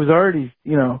I was already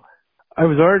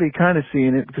kind of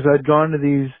seeing it because I'd gone to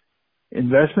these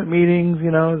investment meetings,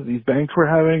 you know, these banks were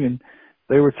having, and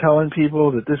they were telling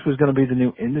people that this was going to be the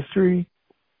new industry.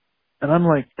 And I'm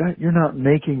like, that you're not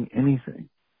making anything.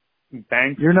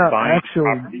 Banks you're not buying actually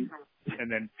property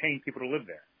and then paying people to live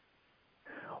there.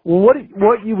 Well,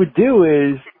 what you would do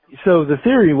is, so the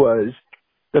theory was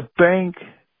the bank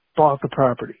bought the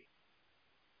property.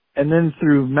 And then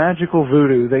through magical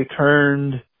voodoo, they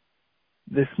turned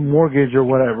this mortgage or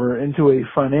whatever into a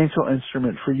financial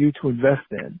instrument for you to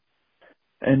invest in.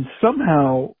 And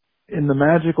somehow, in the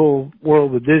magical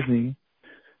world of Disney,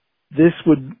 this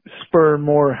would spur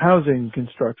more housing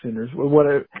construction or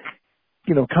whatever,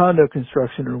 condo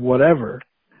construction or whatever.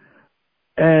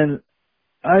 And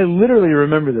I literally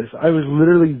remember this. I was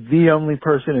literally the only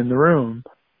person in the room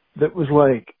that was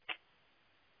like,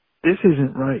 this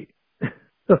isn't right.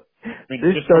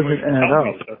 This doesn't add up.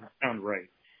 It doesn't sound right.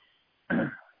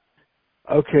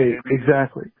 Okay,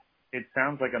 exactly. It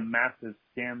sounds like a massive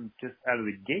scam just out of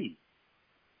the gate.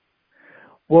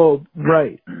 Well,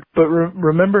 right. But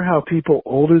remember how people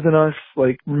older than us,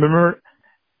 like, remember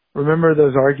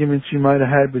those arguments you might have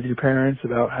had with your parents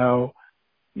about how,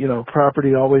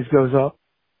 property always goes up?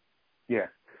 Yeah.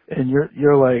 And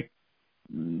you're like,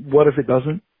 what if it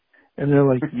doesn't? And they're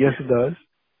like, yes, it does.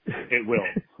 It will.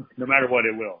 No matter what,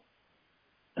 it will.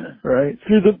 Right?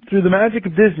 Through the magic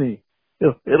of Disney,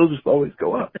 it'll just always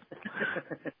go up.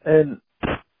 And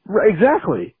right,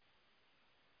 exactly.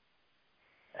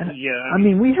 And yeah. I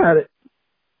mean, we had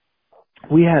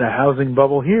a housing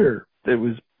bubble here that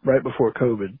was right before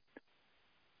COVID.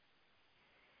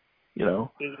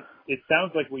 It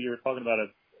sounds like what you were talking about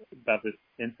this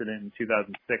incident in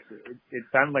 2006. It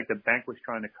sounded like the bank was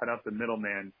trying to cut out the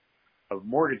middleman of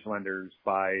mortgage lenders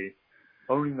by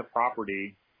owning the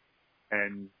property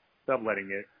and subletting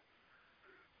it,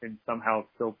 and somehow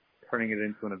still turning it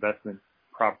into an investment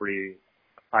property.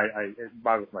 It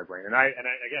boggles my brain. And I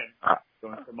again,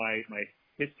 going from my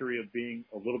history of being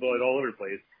a little bit all over the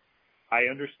place, I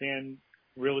understand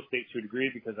real estate to a degree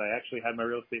because I actually had my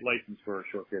real estate license for a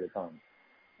short period of time.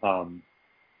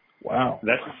 Wow.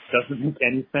 That doesn't make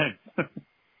any sense.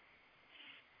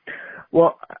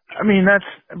 Well, I mean,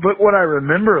 but what I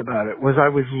remember about it was I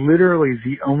was literally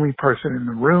the only person in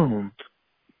the room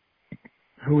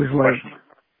who was like,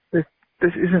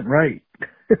 this isn't right.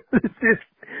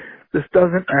 This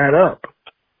doesn't add up.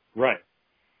 Right.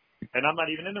 And I'm not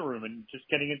even in the room and just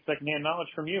getting it secondhand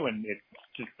knowledge from you, and it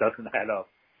just doesn't add up.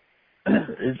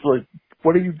 It's like,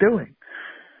 what are you doing?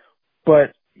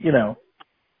 But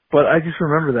I just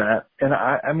remember that. And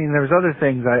I mean, there's other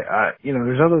things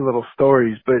there's other little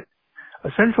stories, but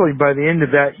essentially by the end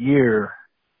of that year,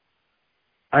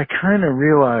 I kind of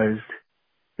realized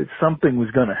that something was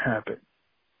going to happen.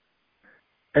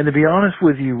 And to be honest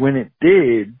with you, when it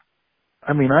did,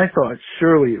 I mean, I thought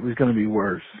surely it was going to be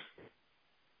worse.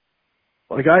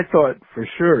 Like, I thought for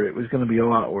sure it was going to be a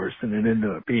lot worse than it ended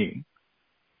up being.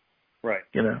 Right.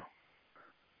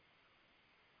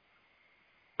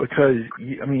 Because,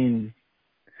 I mean,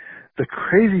 the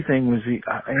crazy thing was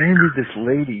I interviewed this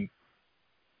lady,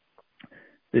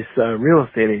 this real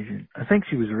estate agent. I think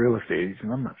she was a real estate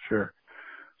agent. I'm not sure.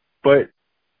 But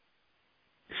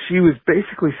she was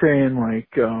basically saying, like,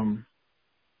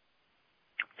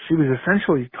 she was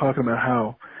essentially talking about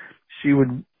how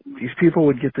these people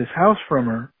would get this house from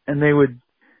her, and they would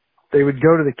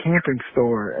go to the camping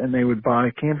store and they would buy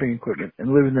camping equipment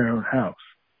and live in their own house.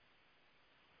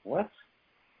 What?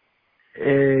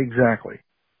 Exactly.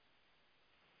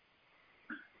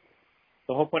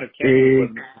 The whole point of camping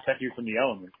equipment is to protect you from the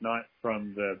elements, not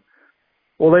from the...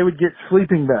 Well, they would get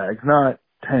sleeping bags, not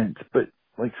tents, but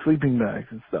like sleeping bags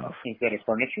and stuff. Instead of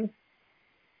furniture?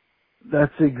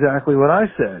 That's exactly what I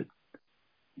said.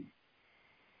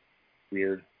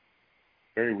 Weird.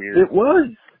 Very weird. It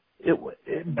was.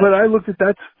 But I looked at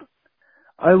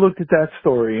that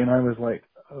story and I was like,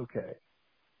 okay,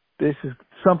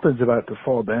 something's about to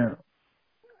fall down.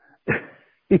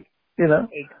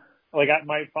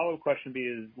 My follow-up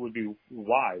question would be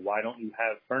why? Why don't you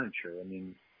have furniture? I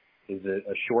mean, is it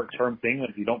a short-term thing?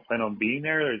 Like, you don't plan on being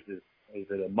there? Or is it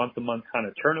a month-to-month kind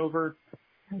of turnover?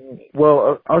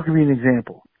 Well, I'll give you an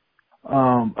example.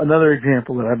 Another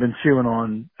example that I've been chewing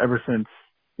on ever since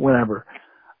whenever.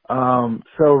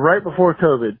 So right before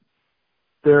COVID,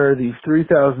 there are these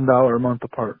 $3,000 a month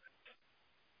apartments.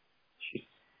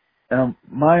 Now,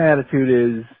 my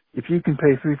attitude is, if you can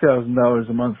pay $3,000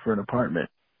 a month for an apartment,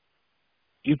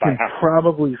 you can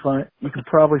probably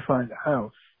find a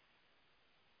house.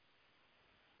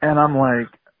 And I'm like,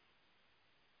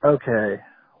 okay,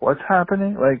 what's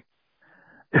happening? Like,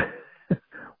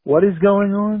 what is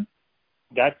going on?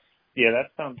 That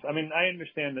sounds, I mean, I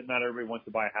understand that not everybody wants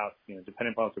to buy a house,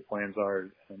 depending upon what their plans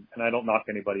are, and I don't knock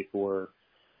anybody for,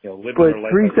 living their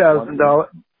life. $3,000,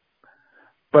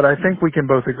 but I think we can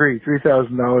both agree,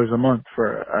 $3,000 a month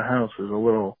for a house is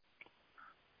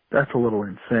that's a little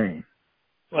insane.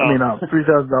 Well, I mean,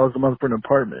 $3,000 a month for an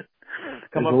apartment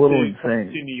is a little insane.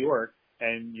 Come to New York,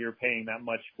 and you're paying that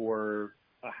much for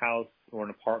a house or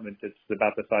an apartment that's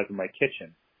about the size of my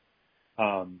kitchen.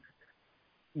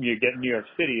 you get in New York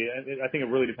City, I think it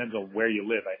really depends on where you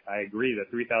live. I agree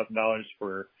that $3,000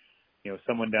 for,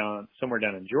 somewhere down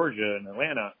in Georgia and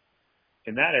Atlanta,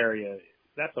 in that area,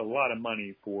 that's a lot of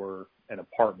money for an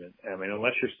apartment. I mean,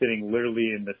 unless you're sitting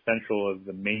literally in the central of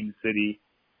the main city.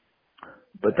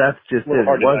 But that's just it. It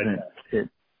wasn't.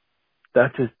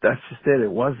 That's just it.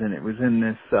 It wasn't. It was in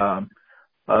this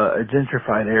a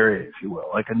gentrified area, if you will,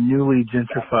 like a newly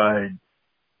gentrified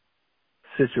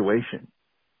situation.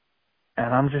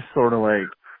 And I'm just sort of like,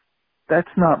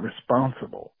 that's not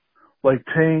responsible. Like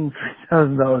paying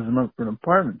 $3,000 a month for an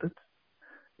apartment, that's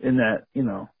in that,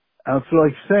 outside,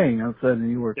 like saying, outside of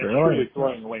New York or LA. It's truly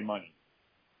throwing away money.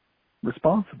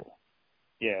 Responsible.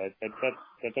 Yeah, that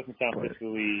doesn't sound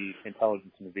fiscally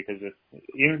intelligent to me, because if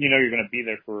even you're going to be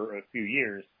there for a few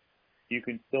years, you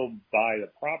can still buy the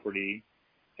property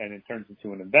and it turns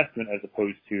into an investment as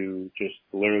opposed to just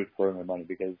literally throwing away money.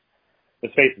 Because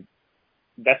let's face it,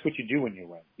 that's what you do when you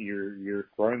rent. You're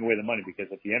throwing away the money,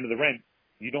 because at the end of the rent,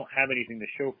 you don't have anything to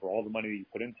show for all the money that you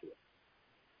put into it.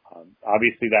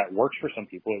 Obviously, that works for some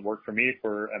people. It worked for me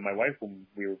and my wife when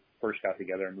we first got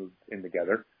together and moved in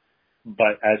together.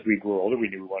 But as we grew older, we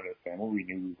knew we wanted a family. We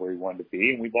knew where we wanted to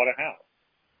be, and we bought a house.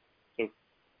 So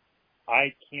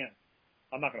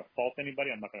I'm not going to fault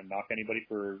anybody. I'm not going to knock anybody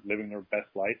for living their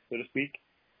best life, so to speak,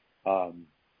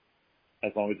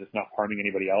 as long as it's not harming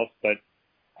anybody else. But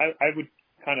I would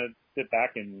kind of sit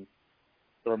back and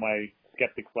throw my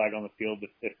skeptic flag on the field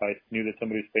if I knew that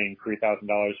somebody was paying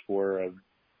 $3,000 for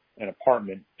an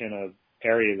apartment in an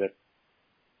area that's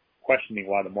questioning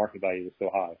why the market value is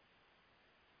so high.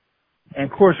 And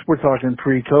of course, we're talking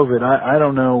pre-COVID. I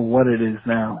don't know what it is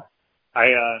now.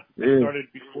 I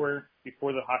started before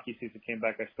the hockey season came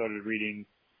back. I started reading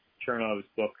Chernov's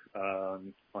book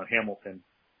on Hamilton,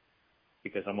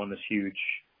 because I'm on this huge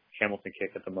Hamilton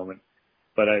kick at the moment.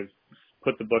 But I've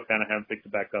put the book down. I haven't picked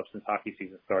it back up since hockey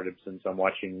season started, since I'm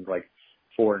watching like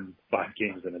 4 and 5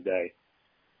 games in a day.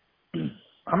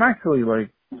 I'm actually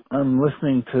I'm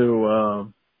listening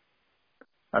to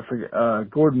I forget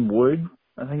Gordon Wood,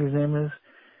 I think his name is.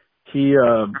 He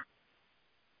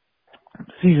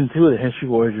season 2 of the History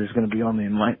Voyager is going to be on the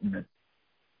Enlightenment.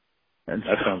 And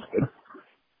that sounds good.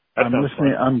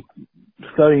 I'm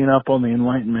studying up on the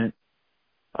Enlightenment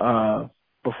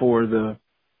before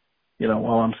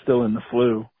while I'm still in the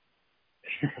flu,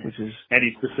 which is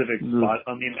any specific spot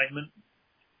on the Enlightenment?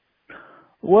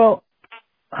 Well,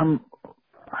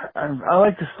 I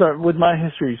like to start with my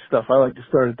history stuff. I like to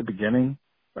start at the beginning,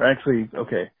 or actually,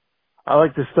 okay, I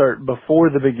like to start before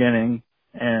the beginning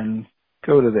and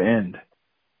go to the end.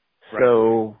 Right.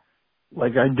 So,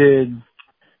 with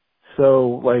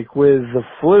the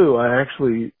flu, I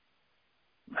actually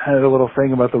had a little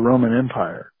thing about the Roman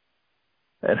Empire.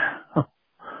 And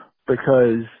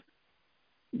because,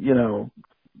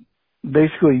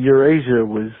 basically Eurasia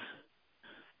was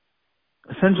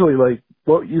essentially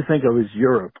what you think of as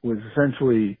Europe was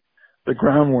essentially the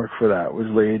groundwork for that was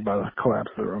laid by the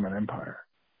collapse of the Roman Empire.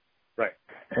 Right.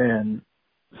 And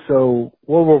so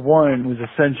World War I was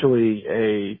essentially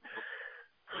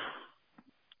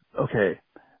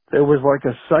there was like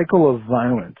a cycle of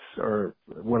violence or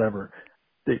whatever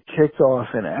that kicked off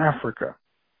in Africa,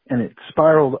 and it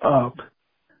spiraled up,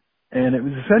 and it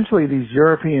was essentially these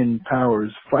European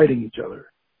powers fighting each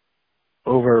other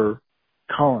over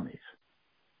colonies.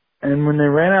 And when they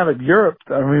ran out of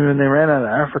when they ran out of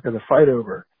Africa to fight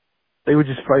over, they would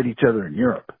just fight each other in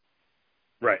Europe.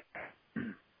 Right.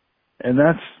 And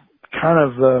that's kind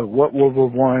of what World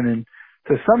War I and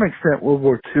to some extent World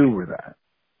War II were that.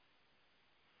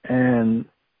 And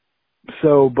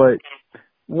so, but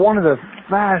one of the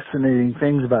fascinating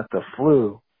things about the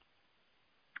flu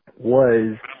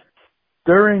was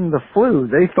during the flu,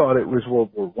 they thought it was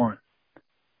World War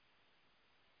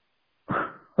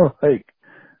I.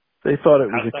 They thought it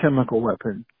was a chemical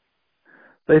weapon.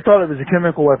 They thought it was a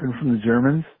chemical weapon from the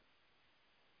Germans.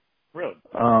 Really?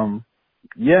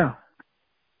 Yeah.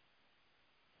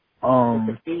 But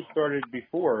the flu started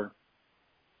before.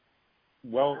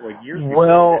 Years before.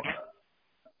 Well,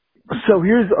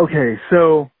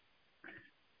 so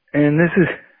and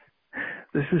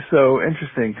this is so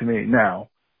interesting to me now,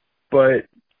 but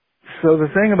so the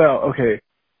thing about,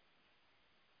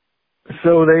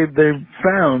 so they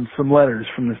found some letters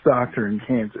from this doctor in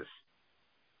Kansas,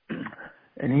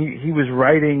 and he was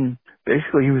writing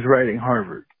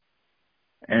Harvard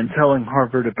and telling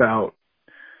Harvard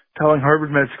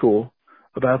Med School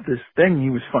about this thing he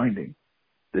was finding,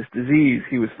 this disease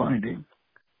he was finding,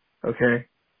 okay?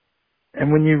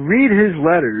 And when you read his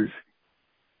letters,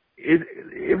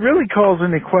 it really calls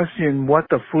into question what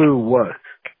the flu was,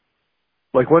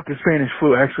 like what the Spanish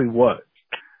flu actually was.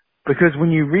 because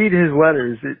when you read his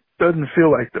letters, it doesn't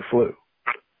feel like the flu.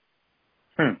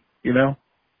 You know?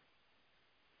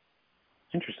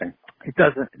 Interesting. It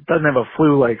doesn't have a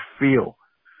flu-like feel.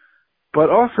 But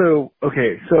also,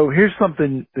 okay, so here's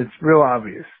something that's real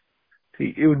obvious.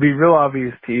 See, it would be real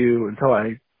obvious to you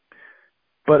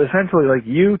but essentially, like,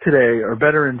 you today are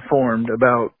better informed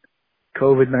about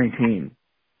COVID-19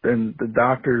 than the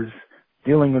doctors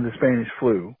dealing with the Spanish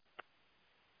flu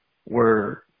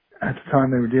were at the time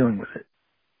they were dealing with it.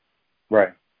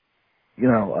 Right. You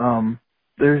know,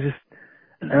 there's just,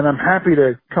 and I'm happy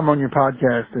to come on your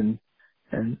podcast and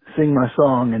sing my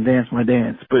song and dance my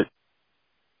dance, but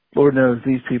Lord knows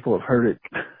these people have heard it,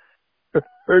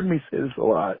 heard me say this a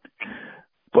lot.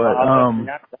 But, I'll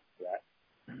definitely have to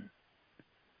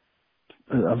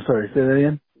for that. I'm sorry, say that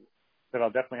again? But I'll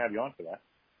definitely have you on for that.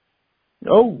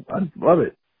 Oh, I love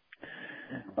it.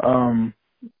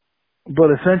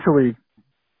 But essentially,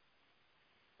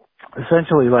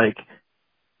 like,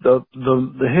 the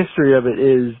history of it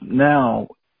is now,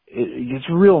 it gets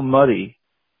real muddy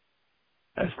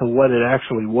as to what it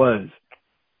actually was.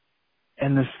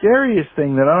 And the scariest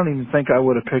thing that I don't even think I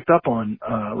would have picked up on,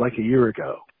 like a year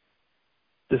ago,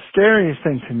 the scariest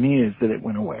thing to me is that it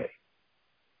went away.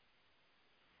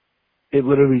 It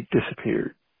literally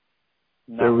disappeared.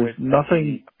 There was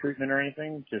nothing, treatment or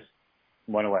anything, just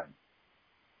went away.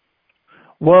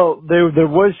 well, there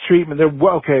was treatment, there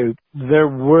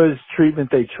was treatment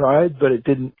they tried, but it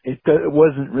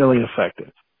wasn't really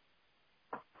effective.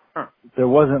 Huh. There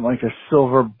wasn't like a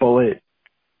silver bullet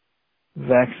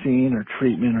vaccine or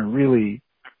treatment or really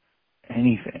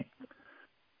anything.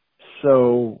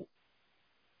 So,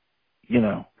 you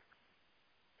know,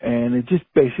 and it just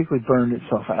basically burned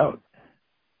itself out.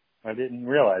 I didn't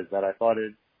realize that. I thought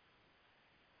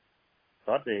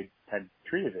they had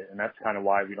treated it, and that's kind of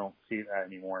why we don't see that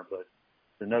anymore. But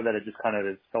to know that it just kind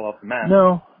of fell off the map.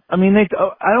 No, I mean, I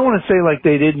don't want to say like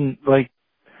they didn't, like,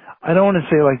 I don't want to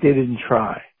say like they didn't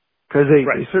try, because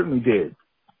they certainly did.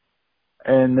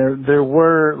 And there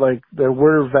were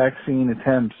vaccine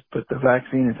attempts, but the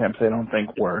vaccine attempts I don't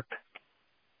think worked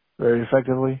very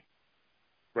effectively.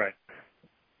 Right.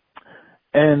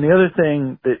 And the other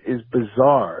thing that is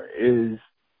bizarre is,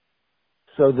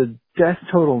 so the death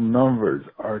total numbers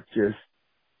are just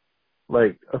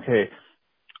like, okay,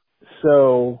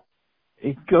 so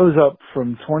it goes up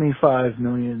from 25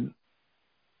 million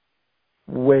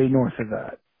way north of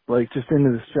that, like just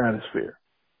into the stratosphere,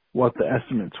 what the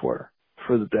estimates were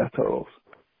for the death totals.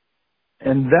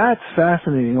 And that's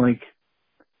fascinating. Like,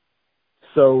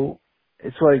 so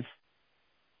it's like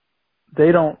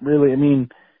they don't really, I mean,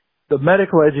 the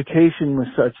medical education was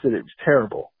such that it was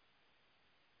terrible.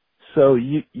 So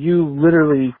you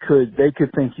literally they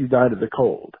could think you died of the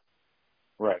cold.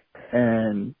 Right.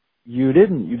 And you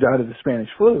didn't. You died of the Spanish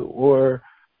flu. Or,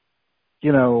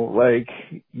 you know, like,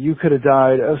 you could have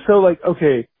died. So, like,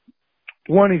 okay,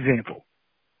 one example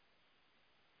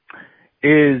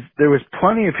is there was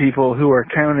plenty of people who are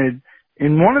counted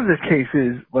in one of the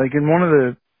cases, like in one of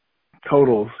the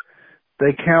totals,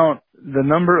 they count the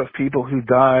number of people who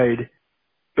died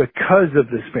because of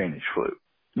the Spanish flu,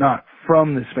 not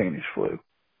from the Spanish flu,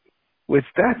 which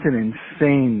that's an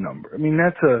insane number. I mean,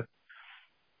 that's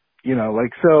you know,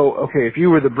 like, so, okay, if you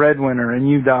were the breadwinner and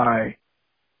you die,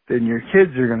 then your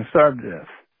kids are going to starve to death.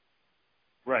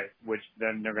 Right. Which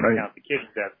then they're going to count the kids'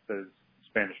 deaths as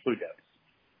Spanish flu deaths.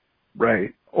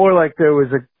 Right. Or like there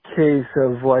was a case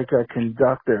of like a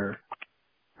conductor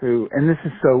who, and this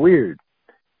is so weird.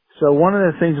 So one of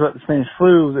the things about the Spanish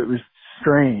flu that was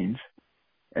strange,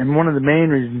 and one of the main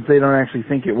reasons they don't actually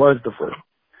think it was the flu,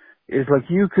 is like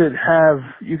you could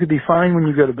be fine when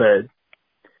you go to bed.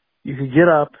 You could get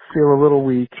up, feel a little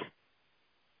weak,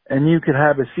 and you could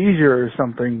have a seizure or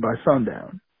something by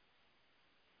sundown.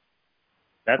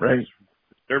 That's right?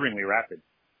 disturbingly rapid.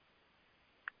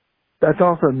 That's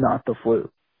also not the flu.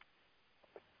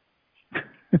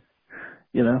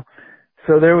 You know?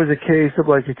 So there was a case of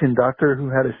like a conductor who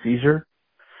had a seizure,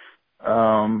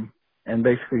 and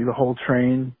basically the whole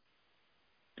train,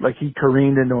 like he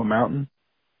careened into a mountain,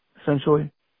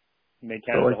 essentially. And they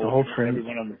counted so, like, the whole train.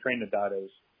 Everyone on the train that died as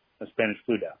a Spanish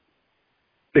flu death.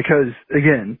 Because,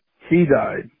 again, he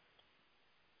died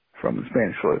from the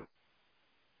Spanish flu.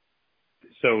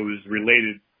 So it was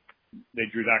related, they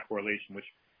drew that correlation, which,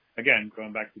 again,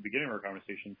 going back to the beginning of our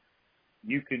conversation,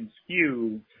 you can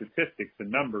skew statistics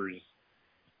and numbers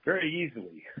very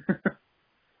easily.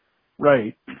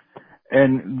 Right.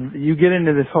 And you get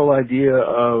into this whole idea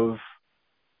of,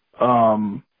 I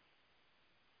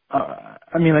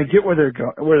mean, I get where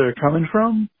they're coming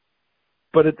from,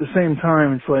 but at the same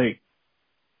time, it's like,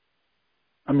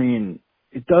 I mean,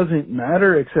 it doesn't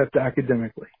matter except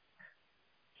academically.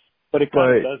 But it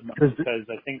kind of does matter, Because because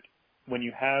I think when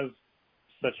you have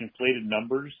such inflated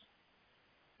numbers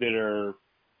that are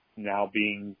now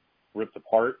being ripped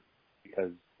apart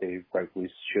because they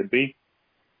rightfully should be,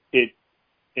 it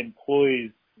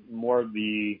employs more of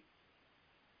the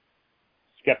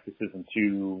skepticism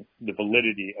to the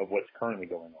validity of what's currently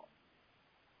going on.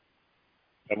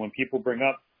 And when people bring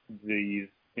up these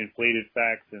inflated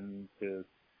facts and to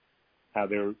how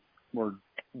we're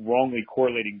wrongly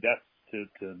correlating deaths to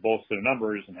bolster the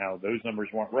numbers and how those numbers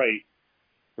weren't right,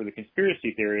 for the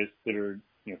conspiracy theorists that are,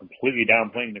 completely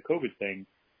downplaying the COVID thing,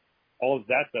 all of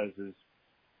that does is,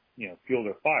 fuel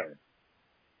their fire.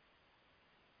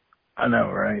 I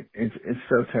know, right? It's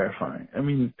so terrifying. I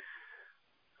mean,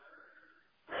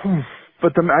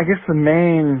 but I guess the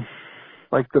main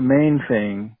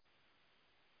thing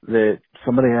that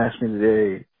somebody asked me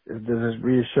today is, does this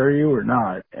reassure you or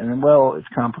not? And then, well, it's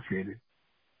complicated.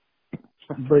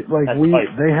 But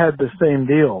they had the same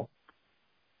deal,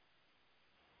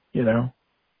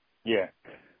 Yeah.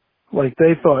 Like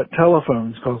they thought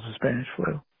telephones caused the Spanish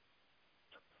flu.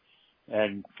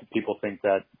 And people think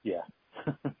that, yeah.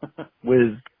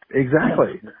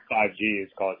 Exactly. 5G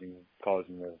is causing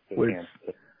the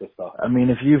cancer, the stuff. I mean,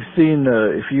 if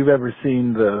you've ever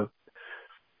seen the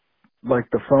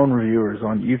phone reviewers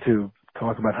on YouTube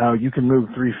talk about how you can move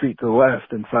 3 feet to the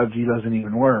left and 5G doesn't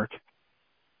even work.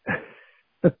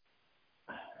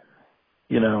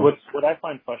 What I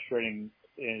find frustrating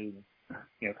is,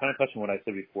 kind of touching what I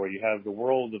said before, you have the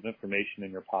world of information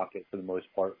in your pocket for the most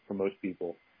part, for most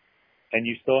people. And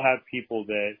you still have people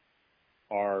that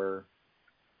are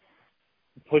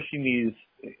pushing these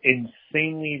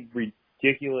insanely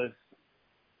ridiculous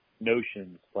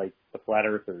notions like the flat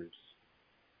earthers.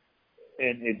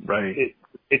 And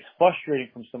it's frustrating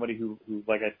from somebody who,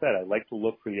 like I said, I like to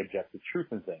look for the objective truth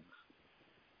in things.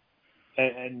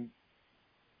 And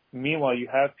meanwhile, you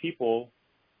have people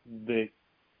that,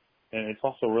 and it's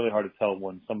also really hard to tell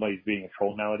when somebody's being a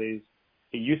troll nowadays.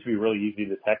 It used to be really easy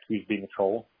to detect who's being a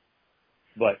troll.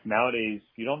 But nowadays,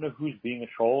 you don't know who's being a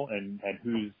troll and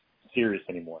who's serious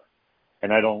anymore.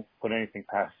 And I don't put anything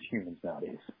past humans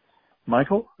nowadays.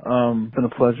 Michael, been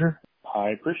a pleasure. I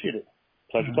appreciate it.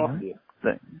 Pleasure talking to you.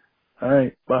 Thanks. All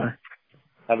right. Bye.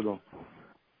 Have a good one.